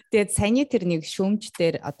 Тэгээд саяны тэр нэг шүүмж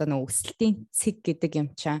дээр одоо нэг өсөлтийн цэг гэдэг юм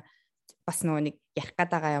чаа бас нөгөө нэг ярих гээд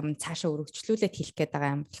байгаа юм цаашаа өргөжлүүлээд хэлэх гээд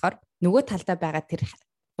байгаа юм болохоор нөгөө талдаа байгаа тэр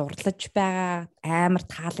дурлаж байгаа амар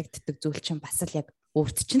таалагддаг зүйл чинь бас л яг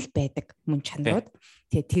өөрт чинь л байдаг мөн чанарууд.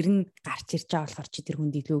 Тэгээ тэр нь гарч ирж байгаа болохоор чи тэр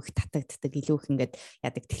хүнд илүү их татагддаг, илүү их ингээд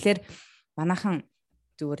яадаг. Тэгэхээр манайхан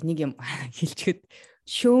зүгээр нэг юм хэлчихэд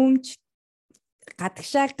шүүмж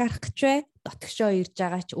гадагшаа гарах гэж бай, дотгошоо ирж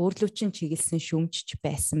байгаа ч өөрлөө чин чиглэсэн шүүмжч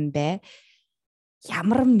байсан бай.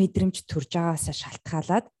 Ямар мэдрэмж төрж байгаасаа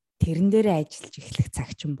шалтгаалаад тэрэн дээрээ ажиллаж эхлэх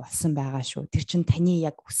цаг чинь болсон байгаа шүү. Тэр чинь таны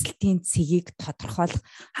яг өсөлтийн цэгийг тодорхойлох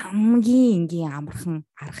хамгийн энгийн амархан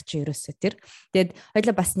арга чи ерөөсөө тэр. Тэгэд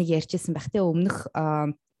хоёлаа бас нэг ярьжсэн байх те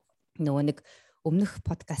өмнөх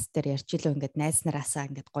подкаст дээр ярьж илөө ингээд найз нараасаа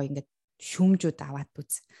ингээд гоё ингээд шүүмжүүд аваад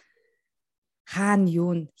үз. Хаана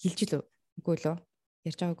юу н хэлж илөө үгүй лөө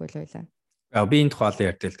ярьж байгаагүй лөө ойлаа. Би энэ тухай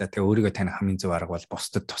ярьдээ л да. Тэгээ өөрийгөө таних хамгийн зөв арга бол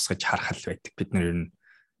бусдад тусгаж харах л байдаг. Бид нар ер нь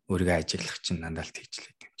өөрийгөө ажиглах чинь дандаа л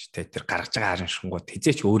тэгжлээ юм чи. Тэгээ тэр гаргаж байгаа харин шунгууд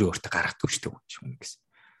хизээч өөртөө гаргадаг шүү дээ хүн гэсэн.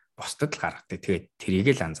 Бусдад л гаргадаг. Тэгээд тэрийг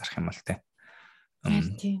л анзаарах юм бол тэ.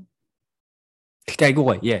 Тийм. Тэгтээ айгуу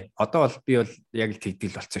гоё. Одоо бол би бол яг л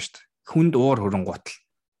тэгдэл болсон шүү дээ. Хүнд уур хөрөнгөт л.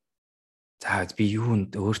 За би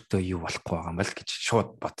юунд өөртөө юу болохгүй байгаа юм бол гэж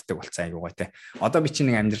шууд боддог болсон айгуу гоё тэ. Одоо би чинь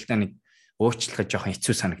нэг амьдралдаа нэг уучлахад жоохон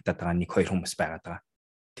хэцүү санагдаад байгаа 1-2 хүмүүс байгаад байгаа.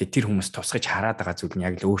 Тэгээ тэр хүмүүс тусгаж хараад байгаа зүйл нь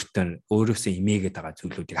яг л өөрөөсөө имээгээд байгаа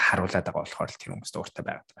зүйлүүдийг харуулад байгаа болохоор л тэр хүмүүс дууртай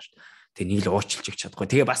байгаад байгаа шүү дээ. Тэгээ нэг л уучлж өгч чадахгүй.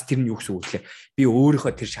 Тэгээ бас тэр нь юу гэсэн үг вэ? Би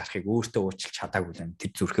өөрийнхөө тэр шарахыг өөртөө уучлж чадаагүй л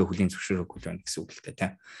тэр зүрхээ хүлийн зөвшөөрөөгүй л байна гэсэн үг л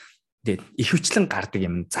дээ. Тэгээд ихвчлэн гардаг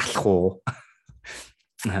юм залах уу?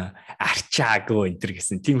 Арчаагүй энэ төр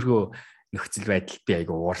гэсэн. Тиймэрхүү нөхцөл байдал би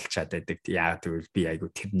айгу ууралчаад байдаг. Яагаад гэвэл би айгу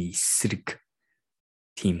тэрний эсрэг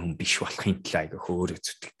тийм хүн биш болохын төлөө айгу хөөрөө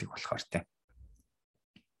зүтгэдэг болохоор тийм.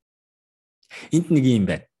 Энд нэг юм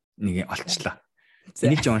байна. Нэг олчлаа.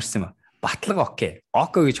 Энийг ч уншсан юм. Батлага окей.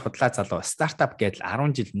 Око гэж худлаа залуу стартап гэдэл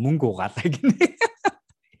 10 жил мөнгө угаалаа гинэ.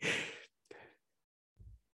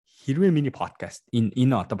 Хэрвээ миний подкаст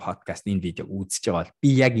энэ одоо подкаст энэ видеог үзэж байгаа бол би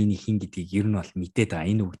яг энийг хин гэдгийг ер нь бол мэдээд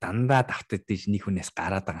байгаа. Энэ үг дандаа давтагдаж нэг хүнээс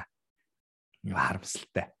гараад байгаа. Юу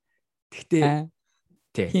харамсалтай. Гэхдээ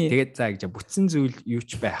тэгээд за гэж бүтсэн зүйл юу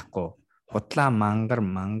ч байхгүй. Худлаа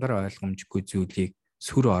мангар ойлгомжгүй зүйлийг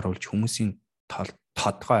сүр оруулж хүмүүсийн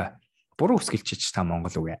тодгой буруу үсгэлчиж та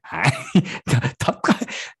Монгол үг.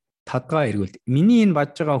 Тодгой эргүүлд. Миний энэ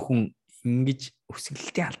бадж байгаа хүн ингэж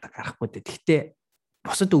үсгэлтийн алдаг гарахгүй дээ. Гэхдээ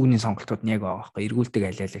бусад үгний сонголтууд нь яг байгаа байхгүй. Эргүүлдэг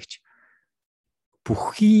алиалагч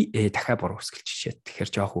бүхий дахиад буруу үсгэлчижээ. Тэгэхээр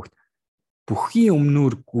жоох хөвгт бүхий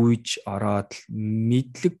өмнөр гүйж ороод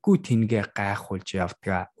мэдлэггүй тэнгээ гайхуулж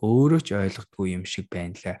явдгаа өөрөө ч ойлгодгүй юм шиг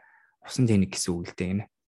байна лээ. Усан тэнэг гэсэн үг л дээ гинэ.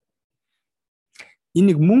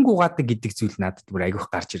 Энэ нэг мөнгө угаадаг гэдэг зүйл надад бүр айгүйх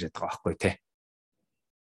гарч ирээд байгаа байхгүй тий.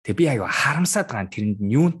 Тэгээ би айгүй харамсаад байгаа тэрэнд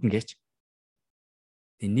нь юунд нь гэж.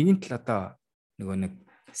 Тэгээ нэгэн тал одоо нөгөө нэг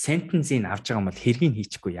сентенсийг авч байгаа юм бол хэргийг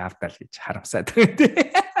хийчихгүй яавдаа л гэж харамсаад байгаа тий.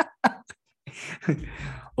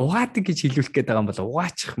 Угаадаг гэж хэлүүлэх гээд байгаа юм бол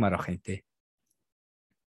угаачихмаар байх юм тий.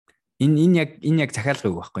 Энэ яг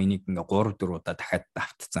захиалгыг байхгүй. Энийг ингээ 3-4 удаа дахиад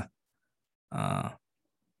давтцсан.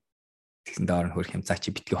 Тэгсэн дээр нь хөрх юм цаа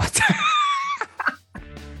чи битгий бацаа.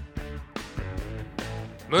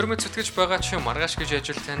 Мөрмөд зүтгэж байгаа чи маргааш гэж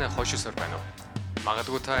ажил тань хойшосоор байна уу?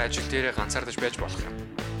 Магадгүй та ажил дээрээ ганцаардаж байж болох юм.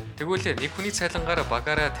 Тэгвэл нэг хүний цайлангаар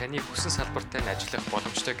багаараа таны хүссэн салбарт нь ажиллах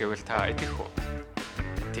боломжтой гэвэл та идэх үү?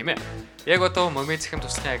 Тийм ээ. Яг одоо момент захим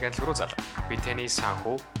туслахын агентлаг руу зал. Би таны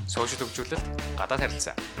санхүү, сошиал хөгжүүлэлт, гадаад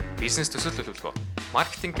харилцаа, бизнес төсөл төлөвлөгөө,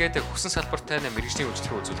 маркетинг гэдэг хүссэн салбартай мэргэжлийн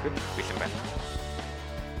үйлчлэгээ үзүүлэхэд бэлэн байна.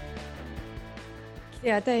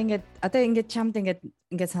 Одоо ингээд чамд ингээд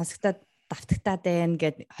сонсогдоод давтагтаад байна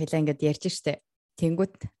гэд хоёлаа ингээд ярьж штэ.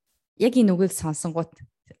 Тэнгүүт яг энэ үгийг сонсонгууд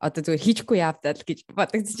одоо зүгээр хийхгүй яавдаа л гэж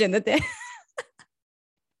бодогдож байна те.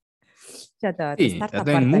 Одоо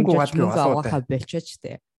стартапаар мөнгө угаахаа болчихж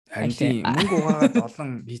штэ. Харин мөнгө угаагаад олон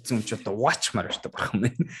хийцэн ч одоо угаачмаар штэ бурхан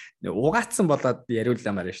минь. Угаацсан болоод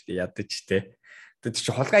яриуламаар штэ ядаж те. Тэгээд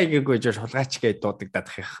чи хулгай хийгээгүй гэж хулгайч гээд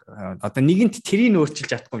дуудагдах их. Одоо нэгэнт тэрийг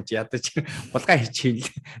өөрчилж чадахгүй юм чи ядаж хулгай хийчихвэл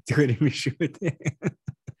зөвхөн юм шүү те.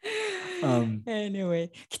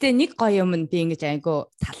 Anyway, гэтээ нэг гоё юм нь би ингэж айгу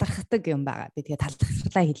талархдаг юм байгаа. Би тэгээ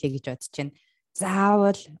талархлаа хэлье гэж бодож байна.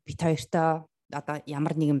 Заавал бит хоёртоо одоо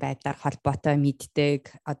ямар нэгэн байдлаар холбоотой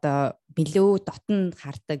мэддэг, одоо билүү дотн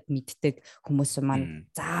хардаг, мэддэг хүмүүс маань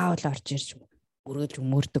заавал орж ирж өргөж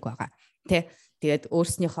өмөрдөг байгаа. Тэгээд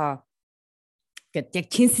өөрснийхөө гэт яг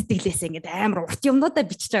чин сэтгэлээсээ ингээд амар урт юмнуудаа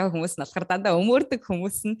бичиж байгаа хүмүүс нь болохоор дандаа өмөрдөг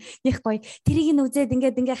хүмүүс нь них гоё тэрийг нь үзээд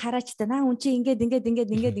ингээд хараач та наа үн чи ингээд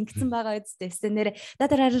ингэсэн байгаа үсттэй нэрэ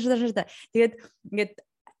тэгээд ингээд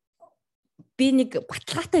би нэг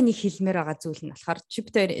баталгаатай нэг хэлмээр байгаа зүйл нь болохоор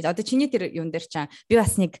чиптээр одоо чиний тэр юун дээр чам би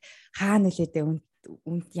бас нэг хаана нөлөөдөө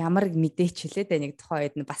ямар мэдээч хэлээд нэг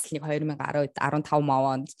тухайн үед нь бас нэг 2010 15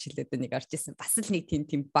 онд ч хэлээд нэг орж исэн бас л нэг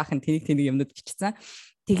тийм баахан тэнийг юмнууд бичсэн.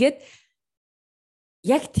 Тэгээд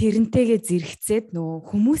яг тэрнтэйгээ зэрэгцээд нөө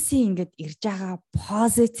хүмүүсийн ингээд ирж байгаа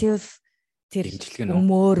позитив тэр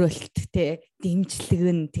өмөөрөлт те дэмжлэг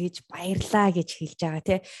нь тэгж баярлаа гэж хэлж байгаа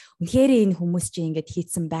те үнэхээр энэ хүмүүс чинь ингээд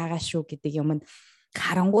хийцэн байгаа шүү гэдэг юм нь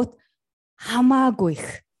харангуут хамаагүй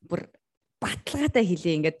их бүр баталгаатай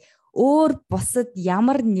хэлээ ингээд өөр бусад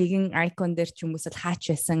ямар нэгэн айкон дээр ч хүмүүс л хаач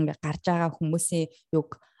байсан гарч байгаа хүмүүсийн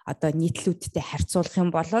юг одоо нийтлүүдтэй харьцуулах юм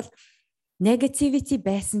бол negativity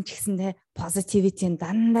байсан ч гэсэндээ positivity нь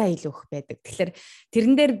дандаа илүү их байдаг. Тэгэхээр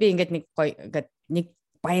тэрэн дээр би ингээд нэг гоё ингээд нэг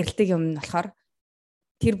баярладаг юм нь болохоор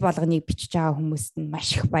тэр болгоныг бичиж байгаа хүмүүст нь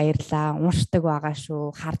маш их баярлаа. Уншдаг байгаа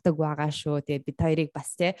шүү, хардаг байгаа шүү. Тэгээд бид хоёрыг бас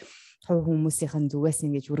те хувь хүмүүсийн зүгээс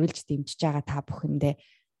ингэж үргэлж дэмжиж байгаа та бүхэндээ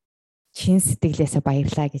чин сэтгэлээсээ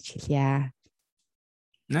баярлаа гэж хэлье.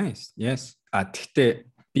 Nice. Yes. Тэгтээ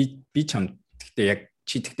би чам тэгтээ яг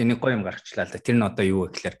чи тэгтээ нэг гоё юм гаргачлаа л да. Тэр нь одоо юу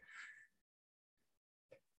вэ гэхээр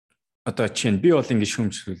одоо чинь би бол ингэ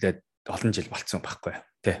шүүмжлүүлээд олон жил болцсон байхгүй.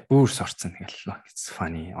 Тэ бүр сурцсан тэгэл it's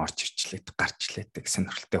funny орж ирчлээ гарч лээд гэсэн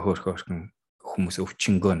нөхөлтэй хөөрхөн хүмүүс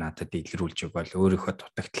өвчнгөө надад илрүүлж өгөөл өөрийнхөө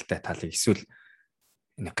дутагдaltaй талыг эсвэл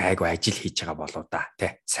энэ гайгүй ажил хийж байгаа болоо да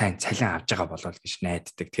тэ сайн цалин авж байгаа болоо гэж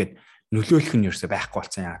найддаг. Тэгэхээр нөлөөлөх нь ерөөсөй байхгүй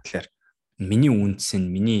болсон яа тэгэхээр миний үндэс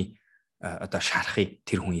нь миний одоо шарахыг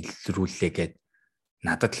тэр хүн илрүүллээ гэд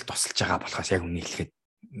надад л тусалж байгаа болохоос яг үнэ хэлэхэд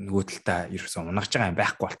нөгөө талдаа ерөөсөй унагж байгаа юм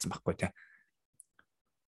байхгүй болсон байхгүй тэ.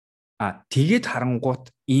 Тэгээд харангуут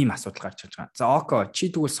ийм асуудал гарч ирж байгаа. За око чи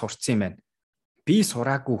тэгвэл сурцсан юм байна. Би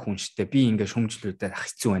сураагүй хүн штэ. Би ингээ шүмжлүүдээр ах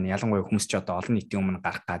хэцүү байна. Ялангуяа хүмүүс ч одоо олон нийтийн өмнө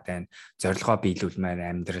гарах гад байна. Зорилгоо биелүүлмээр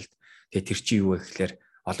амьдралд. Тэгээ тэр чи юу вэ гэхээр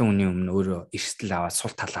олон хүний өмнө өөрөө эрсдэл аваад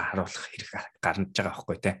сул талаа харуулах хэрэг гарч байгаа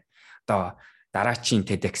байхгүй те. Одоо дараачийн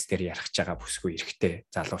TEDx дээр ярих байгаа бүсгүй эрэхтэй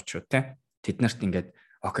залуучууд те. Тэд нарт ингээд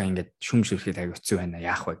око ингээд шүмжлүүлэхэд аяг хэцүү байна.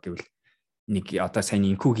 Яах вэ гэвэл нэг одоо сайн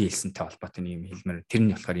инкүүгийн хэлсэнтэй холбоотой нэг юм хэлмээр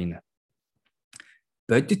тэрний болохоор энэ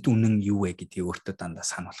бодит үнэн юу вэ гэдгийг өөртөө дандаа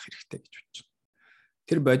сануулах хэрэгтэй гэж бодож байна.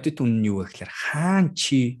 Тэр бодит үнэн юу вэ гэхээр хаан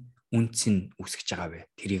чи үнц нь үүсгэж байгаа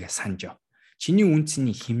вэ? Тэрийг санаж яв. Чиний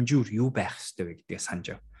үнцний хэмжүүр юу байх ёстой вэ гэдгийг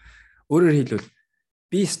санаж яв. Өөрөөр хэлбэл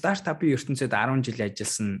би стартапын ертөнцид 10 жил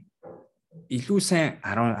ажилласан илүү сайн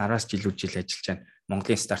 10-аас илүү жил ажиллаж байна.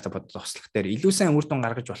 Монголын стартапууд туслах дээр илүү сайн үр дүн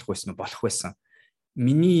гаргаж болох байсан.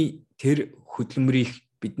 Миний тэр хөдөлмөрийг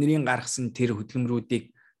бидний гаргасан тэр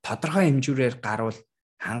хөдөлмөрүүдийг тодорхой хэмжүүрээр гарвал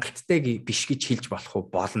хангалттай биш гэж хэлж болох уу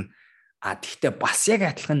болно. Тэгэхдээ бас яг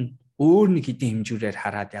адилхан өөр нэг хэдийн хэмжүүрээр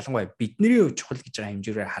хараад ялангуяа бидний чухал гэж байгаа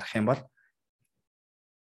хэмжүүрээр харах юм бол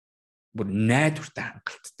бүр найдвартай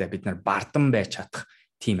хангалттай бид нар бардам байж чадах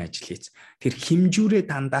тийм ажил хийц. Тэр хэмжүүрээ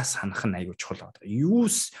дандаа санах нь аюул чухал байна.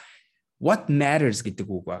 What matters гэдэг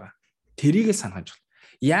үг байгаа. Тэрийг санахж бол.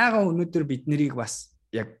 Яагаад өнөөдөр бид нарыг бас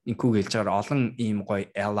яг инкүүг хэлж байгаа олон ийм гоё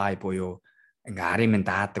ally буюу ингээ арын минь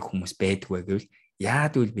даадаг хүмүүс байдгүй гэвэл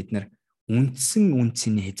яад үл бид нар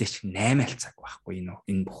үнцний хязгаарч 8 цаг байхгүй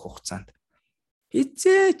энэ бүх хугацаанд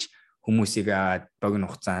хязгаарч хүмүүсийг богино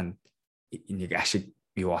хугацаанд энийг ашиг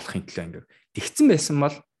юу болохын төлөө ингээ тэгсэн байсан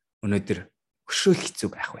бол өнөөдөр хөшөөл хэцүү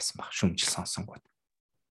байх байсан баг шүмжил сонсонгууд.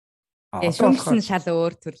 Шүмжил шал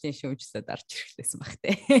өөр төрлийн шүмжлүүд орж ирэхлээсэн баг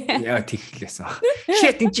те. Яа тэгхлээсэн баг.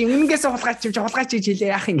 Shit энэ чинь үнэнгээс хулгайч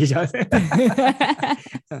хэлээ яах юм гэж.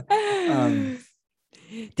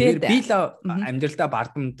 Тэгээд би л амьдралдаа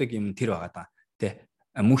бардамдаг юм тэр байгаа да. Тэ.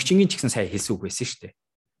 Мөнхчингийн ч гэсэн сая хэлсэн үг байсан шүү дээ.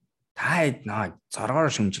 Та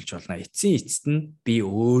зоргоор шүмжилж болно. Эцэст нь би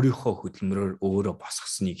өөрийнхөө хөдөлмөрөөр өөрөө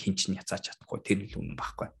босгосныг хэн ч няцааж чадахгүй тэр л үнэн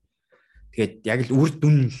байхгүй. Тэгээд яг л үр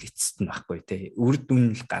дүн л эцэст нь байхгүй те. Үр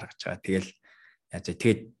дүн л гаргаж байгаа. Тэгэл яаж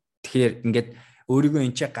тэгэхээр ингээд өөрийгөө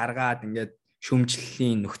энэ ч гаргаад ингээд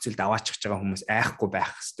шүмжлэлийн нөхцөлд аваачих байгаа хүмүүс айхгүй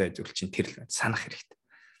байх хэвээр зүйл чинь тэр л санах хэрэгтэй.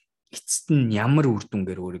 Эцэст нь ямар үр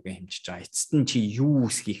дүнгээр өөрийгөө хэмжиж байгаа. Эцэст нь чи юу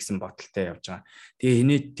үсхий гэсэн бодолтой явж байгаа.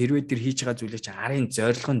 Тэгээ тэрвээ тэр хийж байгаа зүйлээ чи арын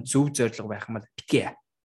зорилго нь зөв зорилго байх юм бол битгий.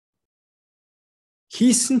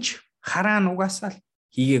 Хийсэн ч хараа нугасаал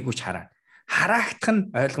хийгээгүй ч хараа. Хараагдах нь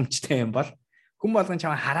ойлгомжтой юм бол хүн болгон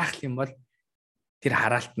чамаа хараах юм бол тэр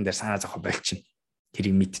хараалтан дээр санаа зовхо болчихно.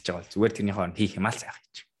 Тэрийг мэдчихэж байгаа бол зүгээр тэрний хооронд хийх юм аа сайх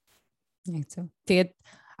гэж. Яг зөв. Тэгээд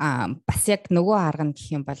бас яг нөгөө арга нь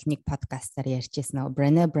гэх юм бол нэг подкастаар ярьжсэн нөгөө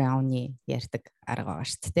Brené Brown-ы ярьдаг арга байгаа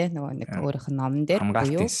шүү дээ. Нөгөө нэг өөрийнх нь номон дээр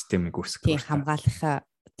хамгаалтын системийг үүсгэх.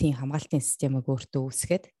 Тийм хамгаалтын системийг өөртөө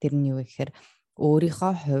үүсгээд тэр нь юу гэхээр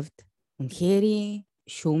өөрийнхөө хувьд үнэхэрийн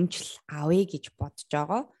шүүмжил авъя гэж бодож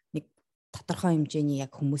байгаа нэг тодорхой хэмжээний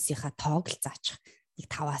яг хүмүүсийнхаа тоог л заачих.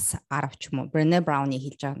 5-аас 10 ч юм уу. Brené Brown-ы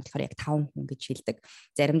хэлж байгаа нь болохоор яг 5 хүн гэж хэлдэг.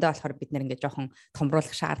 Заримдаа болохоор бид нэр ингээд жоохон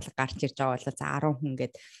томруулах шаардлага гарч ирж байгаа бол за 10 хүн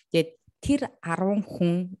гэд. Тэгээд тэр 10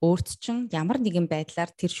 хүн өөрт чинь ямар нэгэн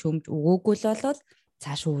байдлаар тэр шүүмж өгөөгүй л болол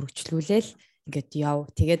цаашаа үргэлжлүүлээл ингээд яв.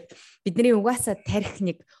 Тэгээд бидний угаасаа тарих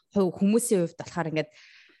нэг хүмүүсийн хувьд болохоор ингээд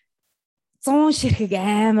 100 ширхэг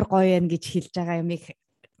амар гоё юм гэж хэлж байгаа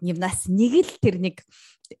юмнаас нэг л тэр нэг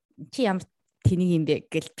чи ямар тэнийг юм бэ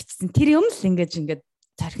гэж бичсэн. Тэр юм л ингээд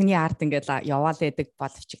цархины ард ингээд яваал байдаг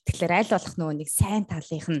боловч тэгэхээр аль болох нөгөө нэг сайн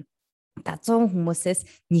талынх нь 100 хүмүүсээс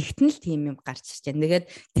нэгт нь л тийм юм гарч ирж байна. Тэгээд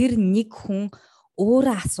тэр нэг хүн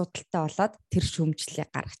өөрөө асуудалтай болоод тэр шүүмжлэлээ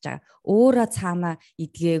гаргаж байгаа. Өөрөө цаана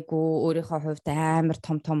идгээгүй, өөрийнхөө хувьд амар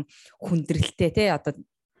том хүндрэлтэй тий одоо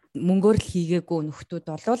мөнгөөр л хийгээгүй нөхдүүд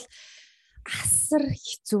болвол асар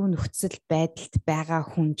хэцүү нөхцөл байдалд байгаа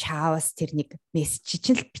хүн чаавас тэр нэг мессеж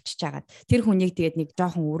чинь л бичиж агаад тэр хүнийг тэгээд нэг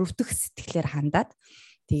жоохон өрөвдөх сэтгэлээр хандаад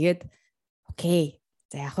тэгээд окей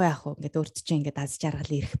за яг ингээд өөрт чинь ингээд аз жаргал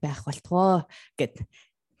ирэх байх болтгоо гэд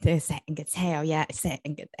тэгээд ингээд сайн явъя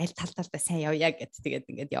ингээд аль талдаа сайн явъя гэд тэгээд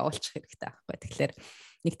ингээд явуулчих хэрэгтэй байхгүй. Тэгэхээр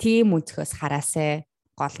нэг тийм өнцгөөс хараасай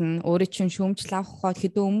гол нь өөрөө чинь шүүмжил авах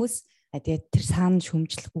хэдэн хүмүүс тэгээд тэр саана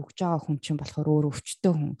шүүмжил өгж байгаа хүн чинь болохоор өөр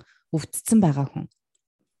өвчтөе хүн, өвдсөн байгаа хүн.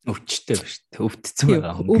 Өвчтэй ба шүү дээ. Өвдсөн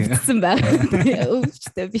байгаа хүн. Өвдсөн байгаа.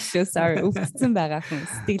 Өвчтэй биш үү? Sorry. Өвдсөн байгаа хүн.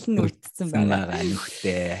 Сэтгэл нь өвдсөн байгаа.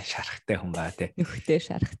 Нүхтэй, шарахтай хүн байгаа тий. Нүхтэй,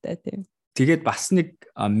 шарахтай тий. Тэгээд бас нэг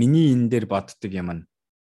миний энэ дээр боддог юм нь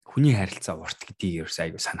хүний харилцаа урт гэдгийг ерөөс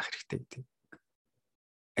айгу санах хэрэгтэй гэдэг.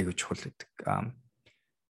 Айгу чухал гэдэг.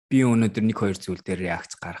 Би өнөөдөр 1-2 зүйл дээр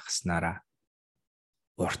реакц гаргаснараа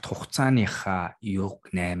урт хугацааныхаа юг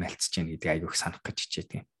наймаалцж гин гэдэг айгу их санах гэж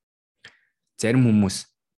хичээдэг. Зарим хүмүүс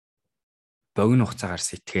богино хугацаагаар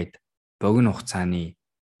сэтгээд богино хугацааны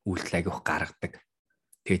үйлдэл айгүйх гаргадаг.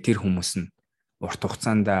 Тэгээ тэр хүмүүс нь урт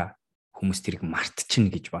хугацаанд хүмүүс тэрийг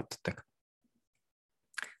мартчихна гэж боддог.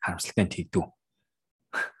 Харамсалтай нь тэгдүү.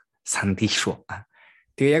 Сандгийг шүү.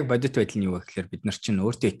 Тэгээ яг бодит байдал нь юу вэ гэхээр бид нар чинь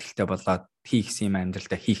өөртөө ихтэй болоод хийх юм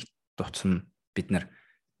амьдралдаа хийх тусам бид нар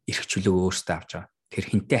эрх чөлөө өөртөө авч байгаа. Тэр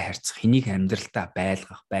хинтээ харьцах, хэнийг амьдралдаа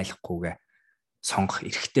байлгах, байлгахгүйгээ сонгох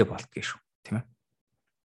эрхтэй болдгоо шүү. Тийм ээ.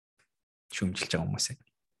 Шүмжилж байгаа хүмүүсээ.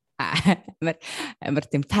 Амар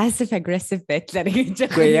тийм passive aggressive байдлаар ингэж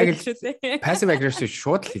байгаа. Гэхдээ яг л passive aggressive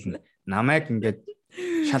шууд л хэлнэ. Намайг ингээд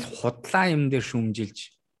шал худлаа юм дээр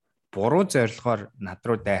шүмжилж буруу зорилгоор над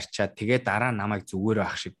руу дайрчаад тэгээ дараа намайг зүгээр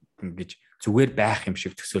байх шиг ингэж зүгээр байх юм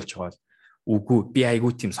шиг төсөөлж байгаа бол үгүй би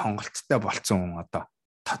айгүй тийм сонголттой болцсон хүн одоо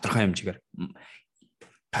тодорхой хэмжээгээр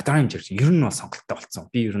ер нь бол сонголттой болцсон.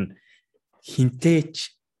 Би ер нь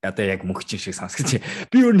хинтээч одоо яг мөнгөчин шиг сонсгоч.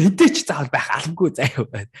 Би өөр хинтээч заавал байх албагүй заяа.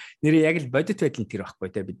 Нэр яг л бодит байдал нь тэр байхгүй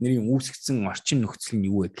те. Бидний үүсгэсэн орчин нөхцөл нь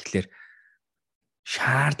юу вэ гэхлээр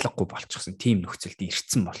шаардлагагүй болчихсон тийм нөхцөлд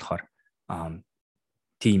ирсэн болохоор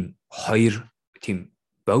тийм хоёр тийм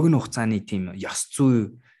богино хугацааны тийм ёс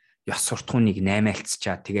суртахууныг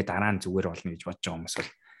наймаалцчаа тэгээ дараа нь зүгээр болно гэж бодож байгаа хүмүүс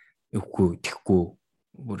бол үгүй тэхгүй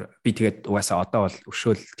би тэгээд угаасаа одоо бол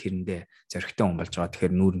өшөөл тэрэндээ зөрөгтэй хүн болж байгаа.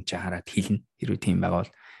 Тэгэхээр нүүрэн чи хараад хэлнэ. Хэрвээ тийм байгаа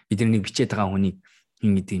бол бидний нэг бичээд байгаа хүнийг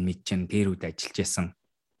хин гэдгийг мэдчихэн дээр үд ажиллаж байсан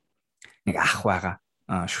нэг ах байгаа.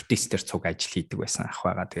 Шүтээстер цуг ажил хийдэг байсан ах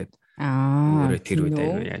байгаа. Тэгээд өөрөө тэр үед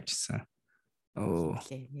аяа яажсан.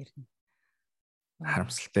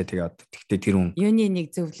 Харамсалтай тэгээд тэгтээ тэр хүн юуны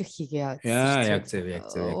нэг зөвлөх хийгээ. Яг зөв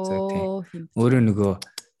тийм. Өөрөө нөгөө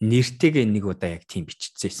нэртэйгээ нэг удаа яг тийм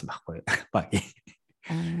биччихсэн байхгүй баг.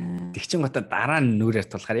 Тэгчин гота дараа нь нүрээр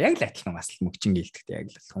тулахаар яг л адилхан бас л мөгчин гэлтэгтэй яг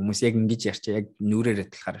л хүмүүс яг ингэж ярьчаа яг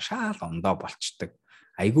нүрээрээ тулахаар шаал ондоо болчдөг.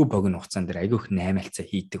 Айгүй богино хугацаан дээр айгүйх наймаалцаа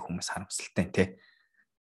хийдэг хүмүүс харамсалтай те.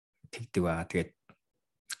 Тэгдэг байгаа. Тэгээд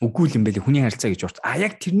үгүй юм байли хүний харилцаа гэж урт.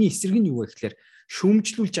 Яг тэрний эсрэг нь юу вэ гэхээр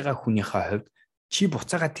шүүмжлүүлж байгаа хүнийхээ хувьд чи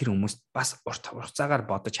буцаага тэр хүмүүст бас урт хугацаагаар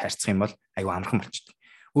бодож харьцах юм бол айгүй амархан болчдөг.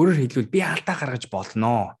 Өөрөөр хэлбэл би алдаа гаргаж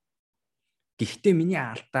болноо. Гэхдээ миний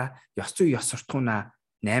алдаа ёс зүй ёс суртахуунаа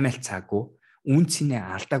наймаалцаагүй үнцний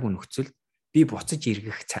алдаагүй нөхцөлд би буцаж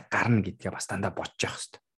эргэх цаг гарна гэдгээ бас дандаа бодож явах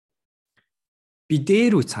хэрэгтэй. Би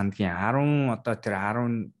дээр үе цандгийн 10 одоо тэр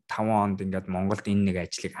 15 онд ингээд Монголд энэ нэг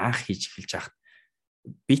ажлыг анх хийж эхэлж байхад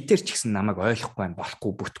битэр ч гэсэн намайг ойлгохгүй байна,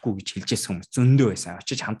 болохгүй, бүтэхгүй гэж хэлжсэн хүмүүс зөндөө байсан.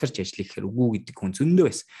 Очиж хамтарч ажиллах гэхээр үгүй гэдэг хүн зөндөө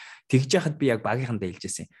байсан. Тэгж яхад би яг багийнхандаа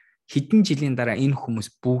хэлжсэн. Хэдэн жилийн дараа энэ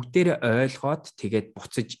хүмүүс бүгдээрээ ойлгоод тэгээд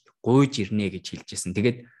буцаж гуйж ирнэ гэж хэлжсэн.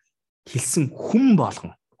 Тэгээд хэлсэн хүн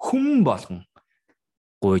болгон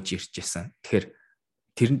гуйж иржсэн. Тэгэхээр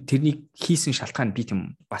тэрний хийсэн шалтгаан би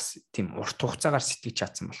тийм бас тийм урт хугацаагаар сэтгэж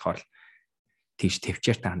чадсан болохоор тийш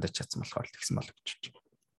төвчээртэй хандаж чадсан болохоор тэгсэн болов гэж байна.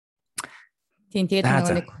 Тийм тэгээд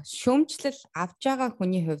нэг шүүмжлэл авж байгаа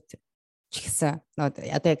хүний хувьд ч гэсэн одоо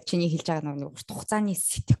яг чиний хэлж байгаа нэг урт хугацааны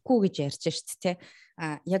сэтгэхгүй гэж ярьж шít те.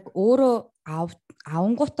 Яг өөрөө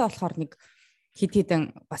авангуудаа болохоор нэг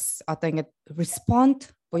хэдэн бас одоо ингээд respond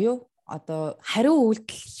буюу одоо хариу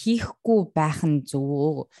үйлдэл хийхгүй байх нь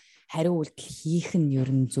зөв. Хариу үйлдэл хийх нь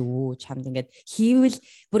ер нь зөв. Чамд ингээд хийвэл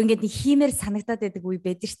бүр ингээд нэг хиймээр санагдаад байдаг үе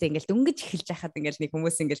байдаг штэ. Ингээд дөнгөж эхэлж байхад ингээд нэг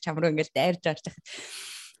хүмүүс ингээд чам руу ингээд дайрж орж байхад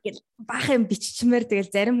ингээд баах юм биччмээр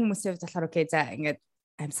тэгэл зарим хүмүүсийн хувьд болохоор окей за ингээд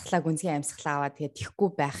амьсгалаа гүнзгий амьсгалаа аваад тэгээд тихгүй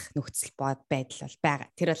байх нөхцөл байдал бол байгаа.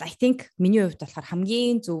 Тэр бол I think миний хувьд болохоор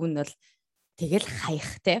хамгийн зөв нь бол тэгэл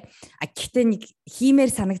хаях те. Гэхдээ нэг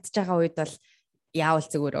хиймээр санагдаж байгаа үед бол яавал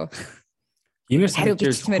зүгээрөө. Хиймээр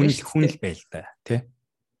санагдаж хүн л байл та те.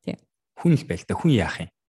 Хүн л байл та хүн яах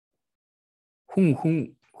юм.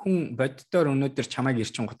 Хүн боддоор өнөөдөр чамайг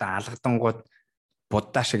ирчингуудаа алгадангууд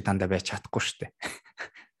буддаа шиг дандаа байж чадахгүй штэ.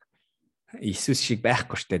 Иесус шиг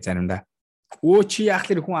байхгүй штэ заримдаа. Өө чи яах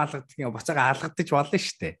лэр хүн алгаддаг юм буцаага алгадаж болно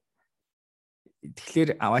штэ.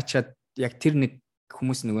 Тэгэхээр аваачаад яг тэр нэг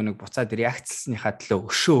хүмүүс нөгөө нэг буцаад реакцлсныхаа төлөө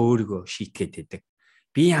өшөө өөрийгөө шийтгээд байдаг.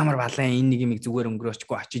 Би ямар балан энэ нэг юм зүгээр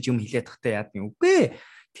өнгөрөөчгүй очиж юм хэлээд тахтай яадны үгүй.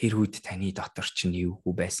 Тэр үед таны дотор чинь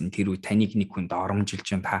юугүй байсан. Тэр үед таныг нэг хүнд оромжилж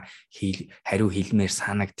юм та хариу хэлмээр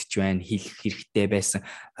санагдчих байна. Хэлэх хэрэгтэй байсан.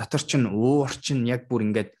 Дотор чинь уур чинь яг бүр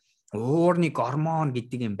ингээд уурны гормон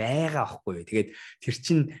гэдэг юм байгаа аахгүй юу. Тэгээд тэр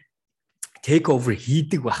чинь take over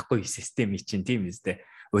хийдэг байхгүй систем чинь тийм үстэй.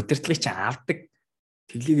 Удирдлагыг чинь авдаг.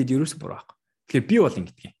 Тэглийгээд ерөөсө буруу байхгүй. Тэгэхээр би бол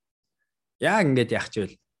ингэдэг юм. Яг ингээд яах ч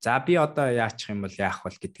вэ? За би одоо яачих юм бол яах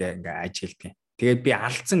бол гэдгээ ингээ ажиглдаг. Тэгээд би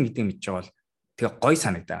алдсан гэдэг мэдж байгаа бол тэгээ гой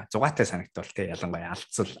санагдаа. Зугаатай санагдвал тэгээ ялангуяа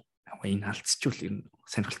алдсал. Энэ алдсчул ер нь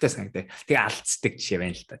сонирхолтой санагдаа. Тэгээ алдцдаг жишээ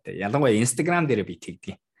байна л да. Тэгээ ялангуяа Instagram дээр би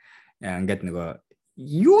тэгдэг. Ингээд нөгөө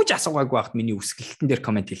юу ч асуугаагүй байхад миний үсгэлтэн дээр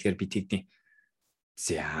комент хэлэхээр би тэгдэг.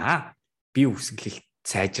 За би үсгэлэлт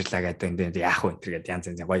сайжрлаа гэдэг энэ яах вэ гэдэг янз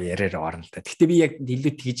янз гоё яриараа орно л та. Гэхдээ би яг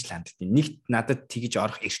илүү тэгж л ханддаг. Нэг надад тэгж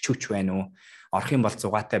орох эрчүүч байна уу? Орох юм бол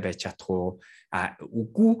зугаатай байж чадах уу?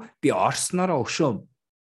 Үгүй би орсноороо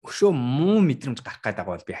өшөө муу мэдрэмж гарах гэдэг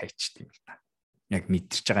бол би хайчдаг юм л та. Яг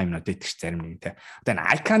мэдэрч байгаа юмнууд идэх зарим нэг те. Одоо энэ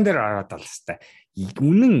icon дээр ороод бол хэвээр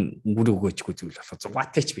үнэн өгөөжгүй зүйл болох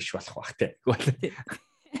зугаатай ч биш болох бах те.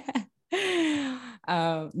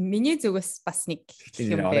 Миний зүгээс бас нэг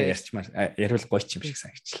юм байна. Ярил гойч юм шиг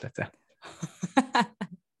санагчлаа за.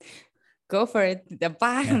 Go for it.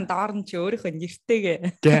 Баахан доорн чи өөрийнхөө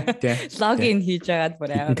нэртэйгээ логин хийж агаад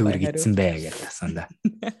бүр аа. Төгөр гитсэн бай гэж асуунда.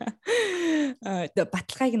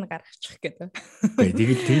 Баталгааг нь гаргачих гэдэг.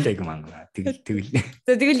 Тэгэл яг мангаа. Тэгэл.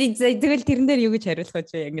 Тэгэл тэрэн дээр юу гэж хариулах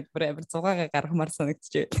вэ? Ингээд бүр амар зугаагаа гаргамаар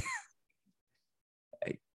санагдчихэ.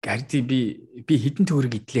 Гарди би хідэн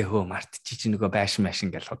төгрөг идлээ хөө мартчих чи нөгөө байшин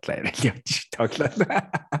гэж худлаа яриад явж шиг тоглоо.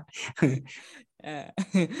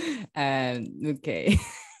 Окей.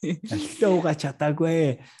 Аллаа угаа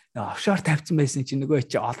чадаагүй. Офшор тавьсан байсан чи нөгөө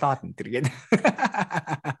чи олоод энэ тэргээд.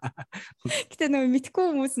 Гэтэ нөгөө мэдхгүй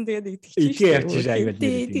хүмүүс нь тэгээд итгэж шүү. Итгэж явж шайгаад.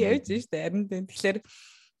 Тэг явж шүү. Харин тэгэхээр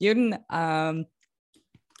ер нь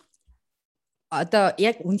одоо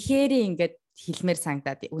яг үнэхээр ингээд хэлмээр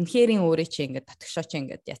санагдаад үнэхэрийн өөрөө чи ингээд татгшоо чи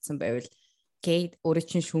ингээд ятсан байвал окей өөрөө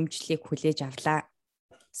чи шүмжлийг хүлээж авлаа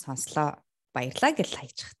сонслоо баярлаа гэж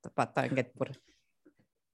хайчих бодоо ингээд бүр.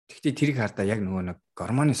 Гэхдээ тэрийг хардаа яг нөгөө нэг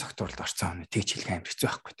гормоны согтууралд орцсон хүн тэгж хэлэх амар хэцүү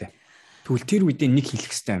байхгүй те. Тэгвэл тэр үедээ нэг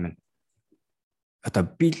хэлэх хэрэгтэй юм. Одоо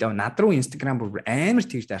би л над руу Instagram бүр амар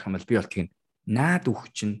тэгж дарах юм бол би бол тийм наад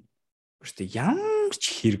үх чинь өөртөө ямар ч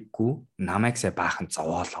хэрэггүй намайг сая баахан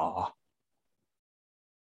зовоолоо.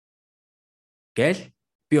 Гэл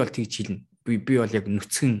би бол тэгж хэлнэ. Би бол яг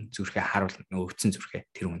нүцгэн зүрхээ харуулна нөгөө өвцөн зүрхээ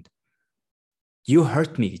тэр хүнд. You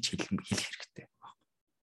hurt me гэж хэлэх хэрэгтэй.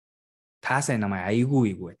 Таасаа намайг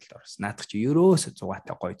айгүй байдал орсон. Наадах чи ерөөсө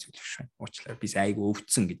зугаатай гоё зүйл биш байна. Уучлаарай би айгүй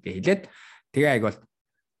өвдсөн гэдгээ хэлээд тэгээ айг бол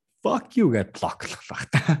fuck you гэж блоклох баг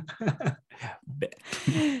та.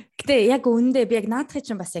 Гэтэ яг үүндээ би яг наадахыг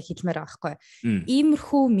чинь бас яг хэлмээр байгаа байхгүй.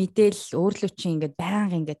 Иймэрхүү мэдээлэл өөрлөө чи ингээд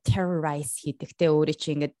байнга ингээд terrorize хийдэг те өөрөө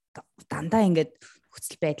чи ингээд дандаа ингээд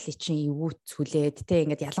нөхцөл байдлыг чинь эвүүцүүлээд те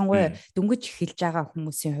ингээд ялангуяа дөнгөж эхэлж байгаа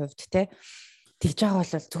хүмүүсийн хувьд те тэгж байгаа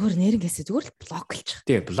бол зүгээр нэрнгээсээ зүгээр л блоклчих.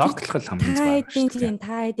 Тий, блоклох л хамгийн зөв байна.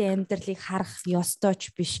 Та хэдийн амьдралыг харах ёстойч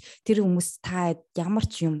биш. Тэр хүмүүс та ямар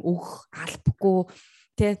ч юм өгөх албагүй.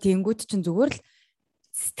 Тэ тэнгууд чинь зүгээр л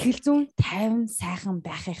сэтгэл зүйн тайван сайхан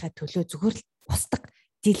байхынхаа төлөө зүгээр л устдаг.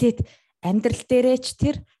 Дилет амьдрал дээрээч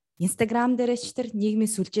тэр, Instagram дээрээч тэр, нийгмийн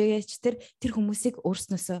сүлжээгээч тэр хүмүүсийг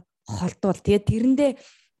өөрснөөсөө холдуул. Тэгээд тэрэндээ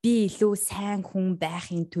би илүү сайн хүн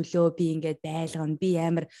байхын төлөө би ингээд байлгана. Би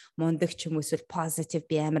амар мундаг ч юм уу эсвэл positive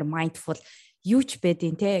би амар mindful юу ч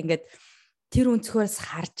байдیں۔ Тэ ингээд тэр өнцгөөс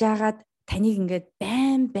харж агаад таныг ингээд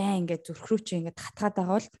байн ингээд зүрх рүү чи ингээд татгаад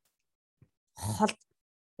байгаа бол холд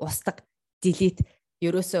устдаг delete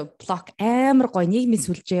ерөөсө блок амар гой нийгмийн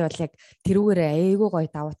сүлжээ бол яг тэрүүгээр айгүй гой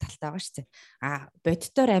давуу талтай байгаа шүү дээ.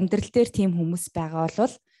 Бодитоор амьдрал дээр тийм хүмүүс байгаа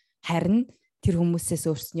бол харин тэр хүмүүсээс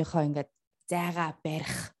өөрснийхөө ингээд зайгаа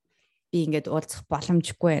барих би ингээд уулзах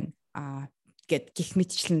боломжгүй байна. Гэт гих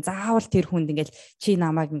мэтчлэн заавал тэр хүнд ингээд чи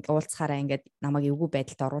намайг ингээд уулзахаараа ингээд намайг эвгүй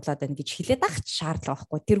байдалд оруулаад байна гэж хэлээд ах шаардлага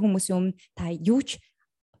байхгүй. Тэр хүмүүсийн өмнө та юу ч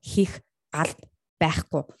хийх алба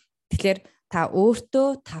байхгүй. Тэгэхээр та өөртөө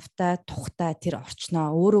тавтай тухтай тэр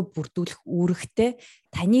орчноо өөрөө бүрдүүлэх үүрэгтэй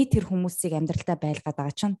таны тэр хүмүүсийг амьдралдаа байлгаад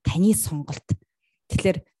байгаа чинь таны сонголт.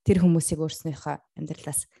 Тэгэхээр тэр хүмүүсийг өөрснийхөө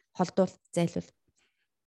амьдралаас холдуул, зайлуул.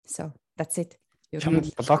 So that's it. Чам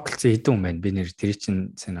блоклцсон хэдэн хүн байна. Би нэр тэр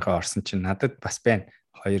чинь санийхаа орсон чинь надад бас байна.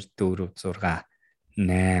 2 4 6 8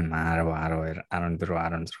 10 12 14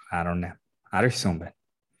 16 18 19 хүн байна.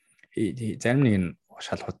 Зарим нэг нь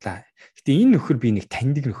шал худлаа. Гэтэ энэ нөхөр би нэг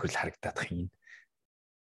таньдаг нөхөр л харагдаад байна.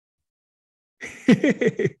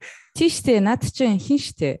 Тийштэй над чинь хин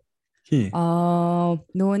штэ. Хин.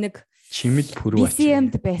 Нөгөө нэг чимэд пүрүү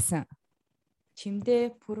BCM-д байсан.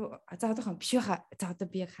 Чимдээ пүрүү за одоохон биш байха. За одоо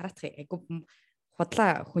би хараадах айгу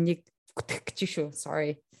худлаа хүнийг гүтэх гэж шүү.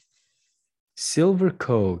 Sorry.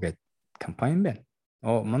 Silverco гэдэг компани байна.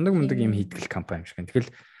 Мундаг юм хийдэг компани юм шиг.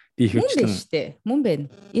 Тэгэл би хөвчлэн мөн байна.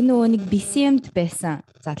 Энэ нөгөө нэг BCM-д байсан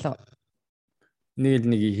залуу. Нэг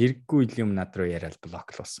хэрэггүй юм над руу яриад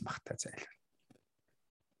блоклуулсан багтаа зайлгүй.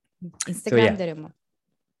 Instagram дээр юм уу?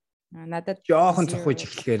 Надад жоохон цохож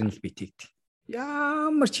эхлэхээр нь л би тэгдэг.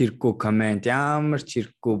 Ямар ч хэрэггүй комент, ямар ч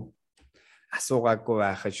хэрэггүй асуугаагүй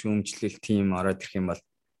байхад шүүмжлэл тим ороод ирэх юм бол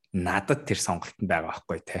надад тэр сонголтод байгаа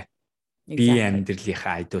байхгүй те. Би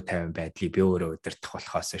амьдралынхаа айдуу 50 байдлыг би өөрөө удирдах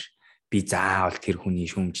болохоос би заавал тэр хүний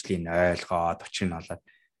шүүмжлийг ойлгоод учрыг нь олоод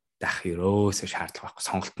дах ерөөсөө шаардлага байхгүй.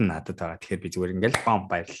 Сонголт нь надад байгаа. Тэгэхээр би зүгээр ингээл бам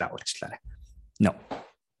баярлалаа уучлаарай. No.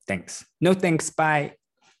 Thanks. No thanks, bye.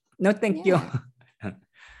 No thank you.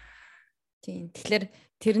 Тийм. Тэгэхээр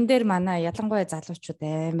тэрэн дээр манай ялангуяа залуучууд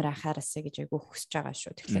амар анхаарасаа гэж айгу хүсэж байгаа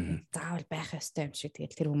шүү. Тэгэхээр заавал байх ёстой юм шиг.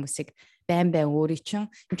 Тэгэл тэр хүмүүсийг байн өөрийн чинь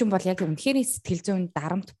энэ ч бол яг үнэхээр сэтгэл зүйн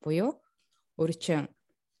дарамт буюу өөрийн чинь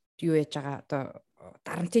юу яаж байгаа одоо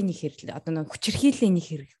дарамтын нэг хэрэглээ одоо нэг хүчирхийллийн нэг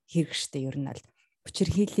хэрэг штэ ер нь аль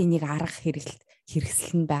хүчирхийллийн нэг арга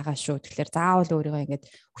хэрэгсэл нь байгаа шүү. Тэгэхээр заавал өөрийгөө ингэж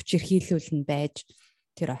хүчирхийлүүлнэ байж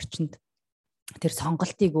тэр орчинд тэр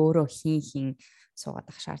сонголтыг өөрөө хийн суугаад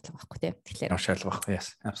ах шаардлага байхгүй тийм. Тэгэхээр шаардлага байхгүй.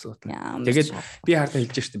 Yes, absolutely. Тэгээд би хардаа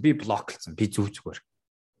хэлж штэ би блоклсон. Би зүгээр.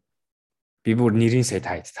 Би бүр нэрийн сайд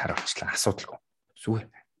хайд харуулчлаа. Асуудалгүй. Зүгээр.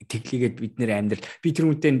 Тэглийгээд бид нэр амьдрал би тэр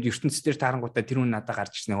үнтэй ертөнцийн дээр таарангуудаа тэр хүн надад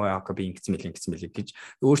гарч ирсэн хөө окей би ингэсэн мэлий гэж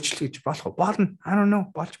өөрчлөж болох уу? Болно. I don't know.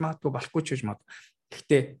 Болж магадгүй болохгүй ч гэж мод.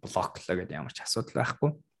 Гэхдээ блоклоо гэдэг ямар ч асуудал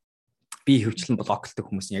байхгүй. Би хөвчлэн блоклдог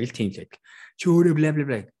хүмүүс нь яг л тийм л байдаг. Чи өөрөө бла бла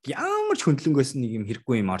бла ямар ч хөндлөнгөөс нэг юм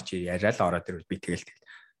хэрэггүй юм орж яриа л ороод ирвэл би тэгэл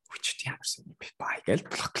хүчтэй ямарсан юм би бай гэж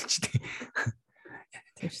блоклчихдээ.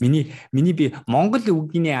 Миний би Монгол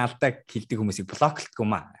үгний алдааг хэлдэг хүмүүсийг блоклдог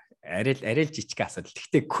юм аа. Арай л жижиг асуудал.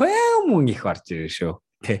 Гэхдээ мөн их орж ирээ шүү.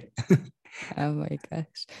 Тэ. Oh my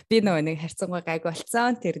gosh. Би нөгөө нэг харьцангуй гайг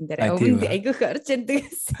болцсон тэрэн дээр өвөнд айгүйх орж ирдэг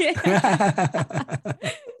гэсэн.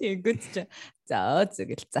 Тэгвэл ч за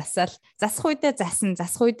зүгэл засах үедээ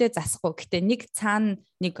засах үедээ засахгүй. Гэтэ нэг цаана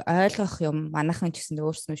нэг ойлгох юм манайхан ч гэсэн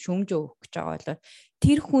өөрснөө шүүмж өгөх гэж байгаа бол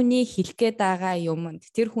тэр хүний хэлэх гээд байгаа юмд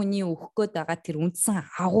тэр хүний өгөх гээд байгаа тэр үндсэн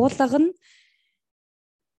агуулга нь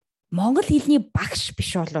Монгол хэлний багш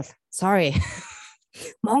биш болвол sorry.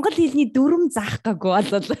 Монгол хэлний дүрм заах гаггүй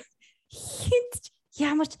болвол хинт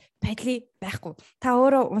ямар ч байдлыг байхгүй. Та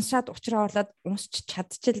өөрөө уншаад учраа орлоод уншиж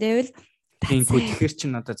чадчихлээвэл тиймгүй тэгэхээр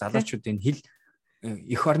чин одоо залуучуудын хэл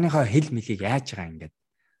эх орныхоо хэл мэлийг яаж байгаа ингээд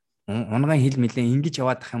унган хэл мэлээ ингэж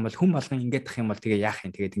яваад ах юм бол хүн болгон ингээд ах юм бол тэгээ яах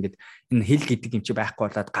юм тэгээд ингээд энэ хэл гэдэг юм чи байхгүй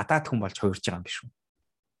болоод гадаад хүн болж хуурж байгаа юм биш үү?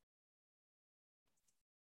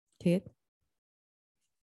 Тэгээд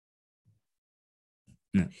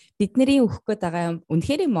бидний өгөх гээд байгаа юм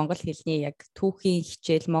үнэхээр Монгол хэлний яг түүхийн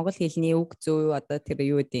хичээл Монгол хэлний үг зөв одоо тэр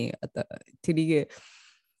юу гэдэг одоо тэрийг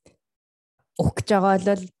өгөх гэж байгаа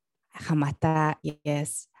бол хамаата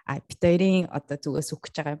yes битэрийн одоо зүгээс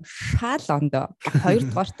өгөх гэж байгаа юм шал ондоо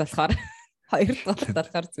хоёрдугаарт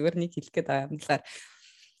болохоор зүгээр нэг хэлэх гээд байгаа юм болохоор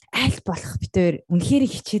аль болох битэр үнэхээр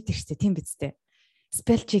хичээдэг штэ тийм биз дээ.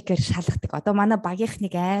 Spell checker шалгадаг. Одоо манай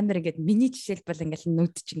багийнхныг амар ингээд миний жишээлбэл ингээд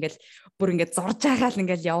нүдч ингээд бүр ингээд зурж байгаа л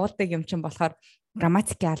ингээд явуулдаг юм чинь болохоор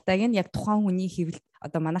грамматикийн алдааг нь яг тухайн хүний хэвлэл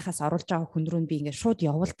одоо манахаас оруулж байгаа хүн рүү би ингээд шууд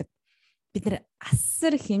явуулдаг. Бид нэр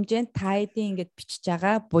асар хэмжээнд тайдын ингээд бичиж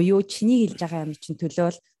байгаа буюу чиний хэлж байгаа юм чинь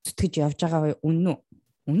төлөөл зүтгэж явж байгаа үнэн үү?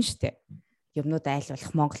 Үнэн шүү дээ. Юмнууд айл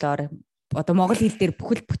болох монголоор одоо монгол хэл дээр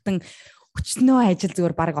бүхэл бүтэн хүчнөө ажил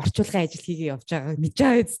зүгээр баг орчуулгын ажил хийгээ явж байгаа мэдэж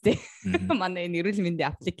байгаа үстэй. Манай энэ эрүүл мэндийн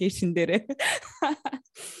аппликейшн дээр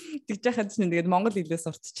тэгж яхад чинь тэгээд монгол хэлээс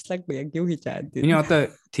уртчлаагүй яг юу хийж байгаа юм. Миний одоо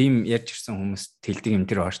тим ярьж ирсэн хүмүүс тэлдэг юм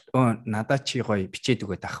тэр орт. Надад чи гоё бичээд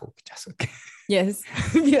өгöd ах уу гэж асуудаг. Yes.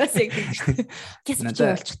 Би бас яг гэс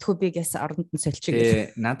бичээ болчихдгүй би гэс оронд нь сольчих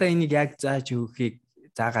гэж. Надад энийг яг зааж өгөхийг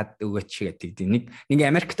заагаад өгөөч гэдэг. Нэг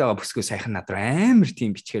Америкт байгаа бүсгүй сайхан над руу амар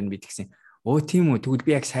тийм бичгээр нь би тэгсэн. Тийм үү тэгвэл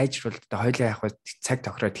би яг сайжруулт хоёлаа яг цаг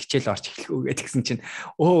тохироод хичээл орч эхлэх үү гэдгсэн чинь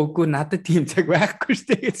үгүй надад тийм цаг байхгүй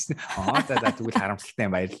шүү дээ гэсэн. За тэгвэл харамсалтай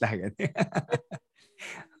баярлалаа гэдэг.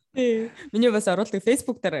 Миний бас оруулдаг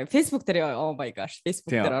Facebook дээр oh my gosh Facebook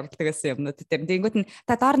дээр оруулдаг гэсэн юмнууд дээр. Тэнгүүт нь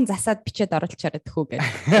та доор нь засаад бичээд оруулчаарай тэхүү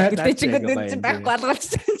гэдэг. Гэтэ чи байхгүй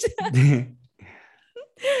болгоолчихсон.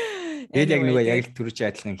 Тэгээд яг нөгөө яг л түрүүч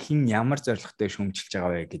адилхан хин ямар зорилготой шүүмжилж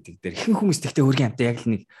байгаа вэ гэдэг дээр ихэнх хүмүүс тэгтээ өргөн амтаа яг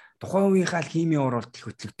л нэг тухайн үеийнхаа химийн уралд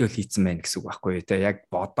хөтлөгдөөл хийцэн байна гэсэн үг байхгүй юу? Тэ яг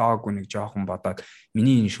бодоогүй нэг жоохон бодоод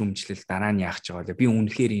миний энэ шүүмжлэл дараа нь яах гэж байгаа вэ? Би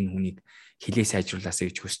үнэхээр энэ хүнийг хилээ сайжруулаасаа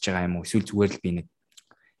гэж хүсэж байгаа юм уу? Эсвэл зүгээр л би нэг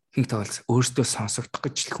хинг тоглос өөртөө сонсогдох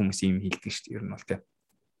гэж л хүмүүс юм хэлдэг шүү дээ. Ер нь бол тэ.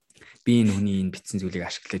 Би энэ хүний энэ битсэн зүйлийг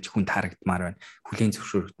ашиглаж хүн тарагдмаар байна. Хүлийн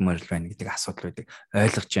зөвшөөрөгдмөр л байна гэдэг асуудал байдаг.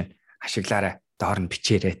 Ойлгож байна. Ашиглаарай. Доор нь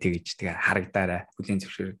бичээрэй тэгэж тэгээ харагдаарай. Хүлийн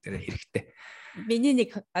зөвшөөрөгдөрэй хэрэгтэй. Миний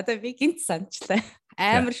нэг одоо би гинт санчлаа.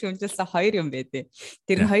 Амар шүмжилсэн хоёр юм байдэ.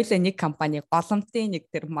 Тэр нь хоёулаа нэг компани голомтын нэг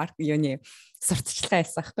тэр марк юуны сурталчилгаа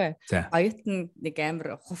хийсэн байхгүй. Оюут нь нэг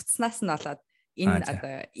амар хувцснаас нь болоод энэ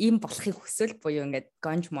одоо ийм болохыг хүсвэл буюу ингээд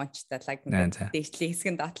гонж мончталаг ингээд дээшлийн хэсэг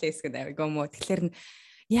нь доотлын хэсэг нь авиг юм уу. Тэгэхээр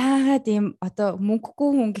яагаад ийм одоо мөнгөгүй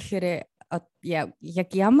хүн гэхээр яг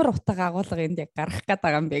ямар утга агуулга энд яг гарах гээд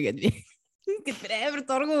байгаа юм бэ гэдэг. Ингээд амар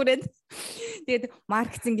дургу үрээд. Тэгээд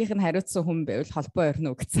маркетингийнх нь хариуцсан хүн байвал холбоо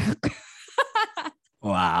өрнө үү гэсэн юм.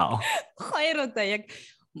 Вау. Хоёр удаа яг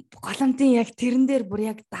голомтын яг тэрэн дээр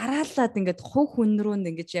бүр яг дараалаад ингээд хуг хүн рүү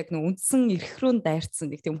ингээд яг нэг үндсэн эрх рүү дайрцсан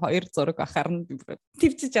нэг тийм хоёр зураг ахаар нь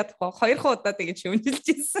твчиж чадахгүй хоёрхан удаа тэгэж шүмжилж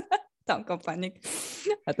ирсэн. Том компаниг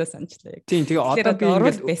одоо санчлаа яг. Тийм тэгээ одоо би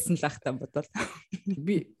ингээд байсан л ахтаа бодвол.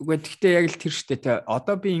 Би үгүй гэхдээ яг л тэр штэ тэ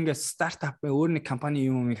одоо би ингээд стартап өөр нэг компани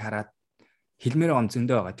юмыг хараад хэлмээр байгаа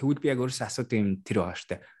зөндөө байгаа. Тэгвэл би яг өөрөөсөө асуудаг юм тэр байгаа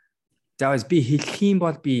штэ. Заавал би хэлэх юм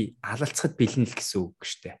бол би алалцахад бэлэн л гэсэн үг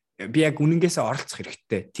штэ. Би яг үнэнгээсээ оролцох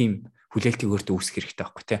хэрэгтэй. Тим хүлээлтийг өөртөө үүсгэх хэрэгтэй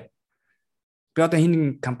байхгүй те. Би одоо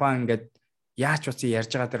хин компани ингээд яаж утсан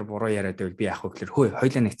ярьж байгаа дээр буруу яриад байвал би яах вэ гэхээр хөөе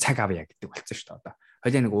хоёлаа нэг цаг авъя гэдэг болсон шүү дээ одоо.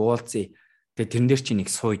 Хоёлаа нэг уулзъя. Тэгээ тэрэн дээр чи нэг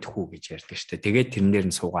сууйдах уу гэж ярьдаг шүү дээ. Тэгээд тэрэн дээр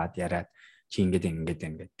нь суугаад яриад чи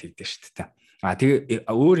ингээд тэгдэж шүү дээ. Тэгээ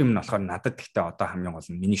өөр юм нь болохоор надад гэхдээ одоо хамгийн гол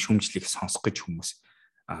нь миний шүмжлийг сонсох гэж хүмүүс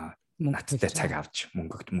надтай цаг авч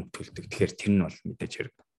мөнгө төлдөг. Тэгэхээр тэр нь бол мэдээж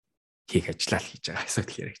хэрэг хийх ажлаа л хийж байгаа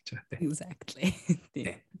асуудал яригч байгаа тийм. Exactly.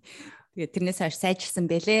 Тэгээд тэрнээс хойш сайжирсан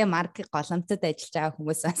бэлээ. Марк голомтод ажиллаж байгаа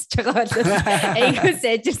хүмүүс сонсож байгаа бол айгүй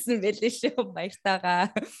сайжирсан бэлээ шүү.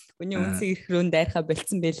 Баяртайгаа. Хүний үнсэн эрх рүү дайрхаа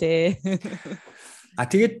болцсон бэлээ.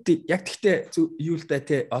 Тэгээд яг тэгтээ юу л да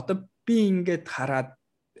тий. Одоо би ингээд хараад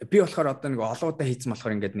би болохоор одоо нэг олоудаа хийцэн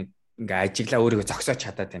болохоор ингээд ажиглаа өөрийгөө зогсоож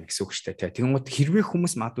чадаад байна гэсэн үг шүү дээ. Тэгэнгუთ хэрвээ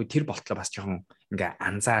хүмүүс мадуу тэр болтлоо бас жоохон ингээ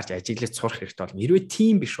анзаарч ажиглаж сурах хэрэгтэй бол хэрвээ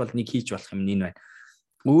тийм биш бол нэг хийж болох юм нь байна.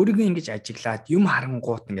 Өөрийгөө ингэж ажиглаад юм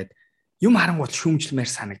харангуут шүүмжлэмээр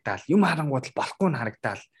санагдаал, юм харангуут болохгүй нь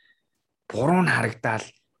харагдаал, буруу нь харагдаал,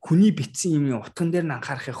 хүний битсэн юм утган дээр нь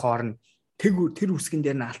анхаарахын хооронд тэр үсгэн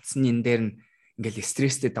дээр нь алдсан юм дээр нь ингээл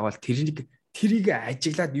стресстэй давал тэрийг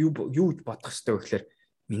ажиглаад юу бодох хэрэгтэй вэ гэхээр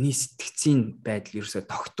миний сэтгцийн байдал ерөөсө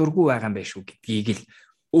докторгүй байгаа юм байна шүү гэдгийг л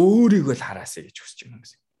өөрийгөө л хараасаа гэж хүсэж байна юм.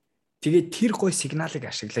 Тэгээд тэр гой сигналыг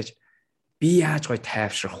ашиглаж би яаж гой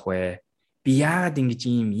тайвшрах вэ? Би яагаад ингэж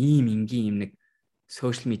энгийн нэг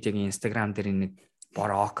сошиал медиагийн Instagram дээр нэг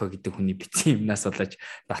Бороко гэдэг хүний битсэн юмнаас болоод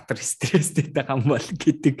дотор стресстэй байгаа юм бол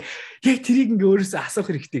гэдэг. Яг тэрийг ингээ өөрөөсөө асуух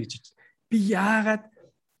хэрэгтэй гэж. Би яагаад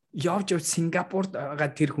явж Сингапурт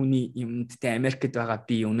байгаа тэр хүний юмдтэй Америкт байгаа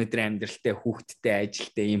би өнөөдөр амьдралтай хүүхдтэй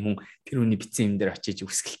ажилтай юм хүн тэр хүний битсэн юм дээр очиж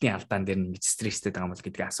өсгөлтийн алдаан дээр нэг стресстэй байгаа юм бол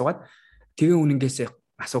гэдгийг асуугаад тэгээ үнэнгээсээ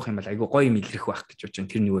асуух юм бол айгүй гоё юм илэрх байх гэж бодож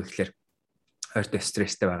байна. Тэр нь юу вэ гэхээр ойртой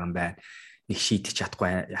стресстэй байгаа юм байна. Нэг шийдэж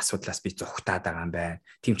чадахгүй асуудлаас би зүхтаад байгаа юм байна.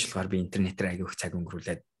 Тэмчлэгээр би интернетээр айгүй их цаг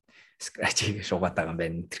өнгөрүүлээд scratch хийгээ шуугаад байгаа юм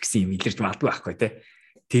байна. Тэр гэсэн юм илэрч магадгүй байхгүй тий.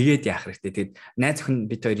 Тэгээд яах хэрэгтэй. Тэгээд найз охин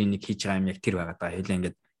бит хоёрын нэг хийж байгаа юм яг тэр байгаа даа. Хоёлаа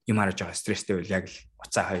ингээд юм харж байгаа стресстэй үл яг л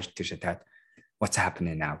уцаа хоёр тийшээ таад what's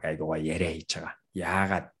happening now гайгаа яриа хийж байгаа.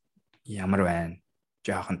 Яагаад ямар байна?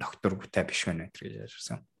 Жохон докторгүйтэй биш байна гэж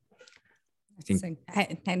ярьсан.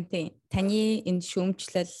 Таны энэ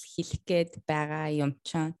шүүмжлэл хэлэх гээд байгаа юм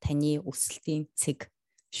чинь таны өсөлтийн цэг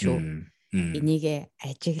шүү. Энийг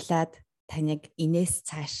ажиглаад таныг инээс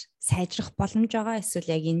цааш сайжрах боломж байгаа эсвэл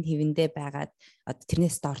яг энэ хэвэндээ байгаад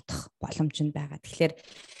тэрнээс дордох боломж нь байгаа. Тэгэхээр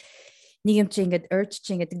нэг юм чи ингээд urge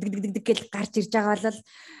чи ингээд дэг гэж гарч ирж байгаа бол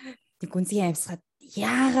нэг гүнзгий амьсгаад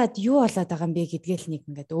яагаад юу болоод байгаа юм бэ гэдгээл нэг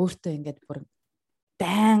ингээд өөртөө ингээд бүр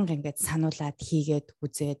байнга ингээд сануулад хийгээд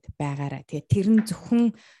үзээд байгаараа. Тэгээ тэр нь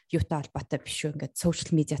зөвхөн юутай холбоотой биш үү ингээд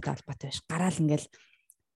сошиал медиатай холбоотой биш. Гараал ингээд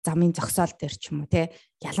замын зогсоол дээр ч юм уу те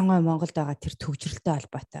ялангуяа Монголд байгаа тэр төвжрэлтэй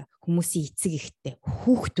холбоотой хүмүүсийн эцэг эхтэй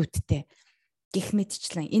хүүхдүүдтэй гих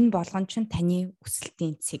мэдчлэн энэ болгон ч таны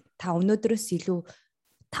өсөлтийн цэг. Та өнөөдрөөс илүү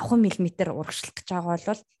 5 мм урагшлах гэж байгаа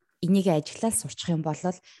бол энийг ажиглаад сурчих юм бол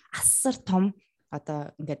асар том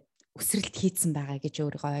одоо ингээд өсрэлт хийцэн байгаа гэж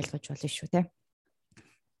өөрийгөө ойлгож болно шүү те.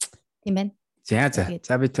 Тийм байна.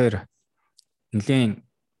 За бид хоёр нэлийн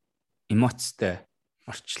эмоцтой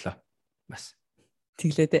орчлоо бас.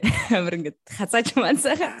 Тэглээ амар ингээд хазааж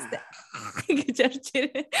мансахаа гэж орж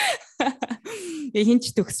ирээ.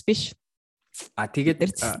 Хинч төгс биш. Тэгээд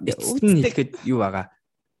эцэст нь хэлэхэд юу байгаа?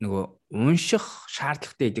 Нөгөө унших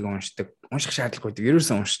шаардлагатай эдэг уншдаг. Унших шаардлагагүй гэдэг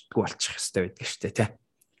ерөөсөө уншдаггүй болчих хэвээр байдаг шүү дээ, тий.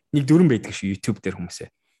 Нэг дүрэн байдаг шүү YouTube дээр хүмүүсээ.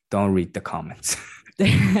 Don't read the comments.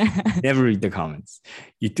 Never read the comments.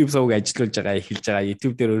 YouTube сувг ажиллуулж байгаа, эхэлж байгаа,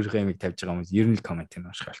 YouTube дээр өөрийнхөө юмыг тавьж байгаа хүмүүс ер нь л коммент нь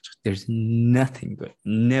унших болчих. There's nothing good.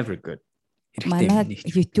 Never good. Манай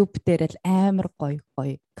YouTube дээр л амар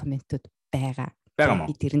гоё комментууд байгаа.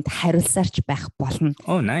 Би тэрэнд хариулсаарч байх болно.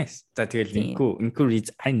 Oh nice. За тэгэл инкүү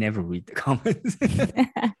reads I never read the comments.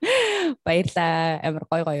 Баярлаа. Амар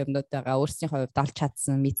гоё юмнууд байгаа. Өөрсдийнхөө хувьд олж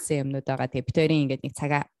чадсан, мэдсэн юмнууд байгаа. Тэгээ бид хоёрын ингээд нэг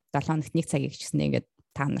цагаа 7 хоногт нэг цагийг гिचснэ ингээд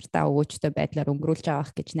та нартаа өвчтэй байдлаар өнгөрүүлж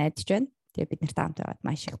авах гэж найдаж байна. Тэгээ бид нарт таамт байгаад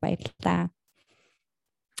маш их баярлалаа.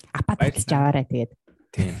 Апат хийж аваарай тэгээд.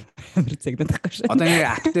 Тийм. Амар зэгнэхгүй шүү. Одоо нэг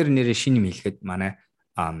ап дээр нэрээ шинэ юм хэлэхэд манай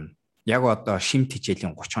яг одоо шимт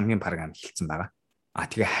хичээлийн 30 хоногийн програм эхэлсэн байгаа.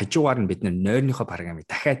 Тэгээ хажуугаар нь бид нойрныхоо програмыг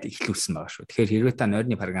дахиад эхлүүлсэн байгаа шүү. Тэгэхээр хэрвээ та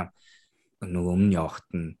нойрны програм нөгөө өмнө явахт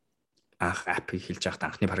нь анх ап эхэлж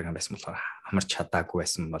байхад анхны програм байсан болохоор амарч чадаагүй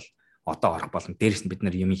байсан бол одоо орох болон дээрээс нь бид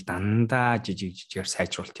нар юмыг дандаа жижигээр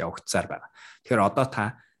сайжруулалт явагдсаар байгаа. Тэгэхээр одоо та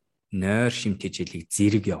нойр шимт хичээлийг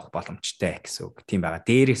зэрэг явах боломжтой гэсэн үг. Тийм байгаа.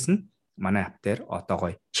 Дээрээс нь манай ап дээр одоо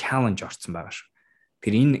гоё чаленж орсон байгаа шүү.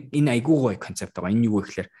 Тэр энэ айгүй гоё концепт байгаа. Энэ юу вэ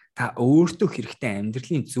гэхээр та өөртөө хэрэгтэй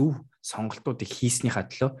амьдралын зөв сонголтуудыг хийснийхаа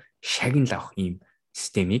төлөө шагнал авах ийм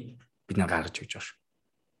системийг бид нар гаргаж өгч байгаа шүү.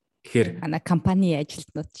 Тэгэхээр манай компани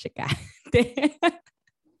ажилтнууд шиг тий.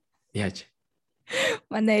 Яаж?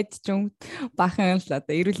 Манай эд ч бахан л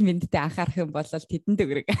одоо эрүүл мэндэд анхаарах юм бол тэдэн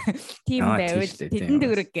төгрөг. Тийм байвал тэдэн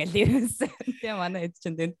төгрөг гэл ерөөсөн. Тий манай эд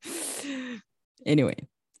ч энэ. Anyway.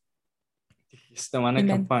 Яста манай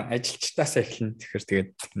компани ажилчдаас эхэлнэ. Тэгэхээр тэгээд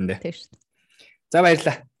эндээ. Тийм шүү. За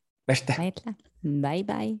баярлалаа. Баяртай. Баярлалаа. Bye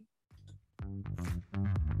bye.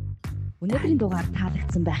 Өнөөдрийн дугаар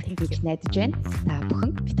таалагдсан байхыг найдаж байна. Та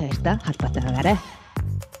бүхэн бид хоёртой холбоотой байгаарай.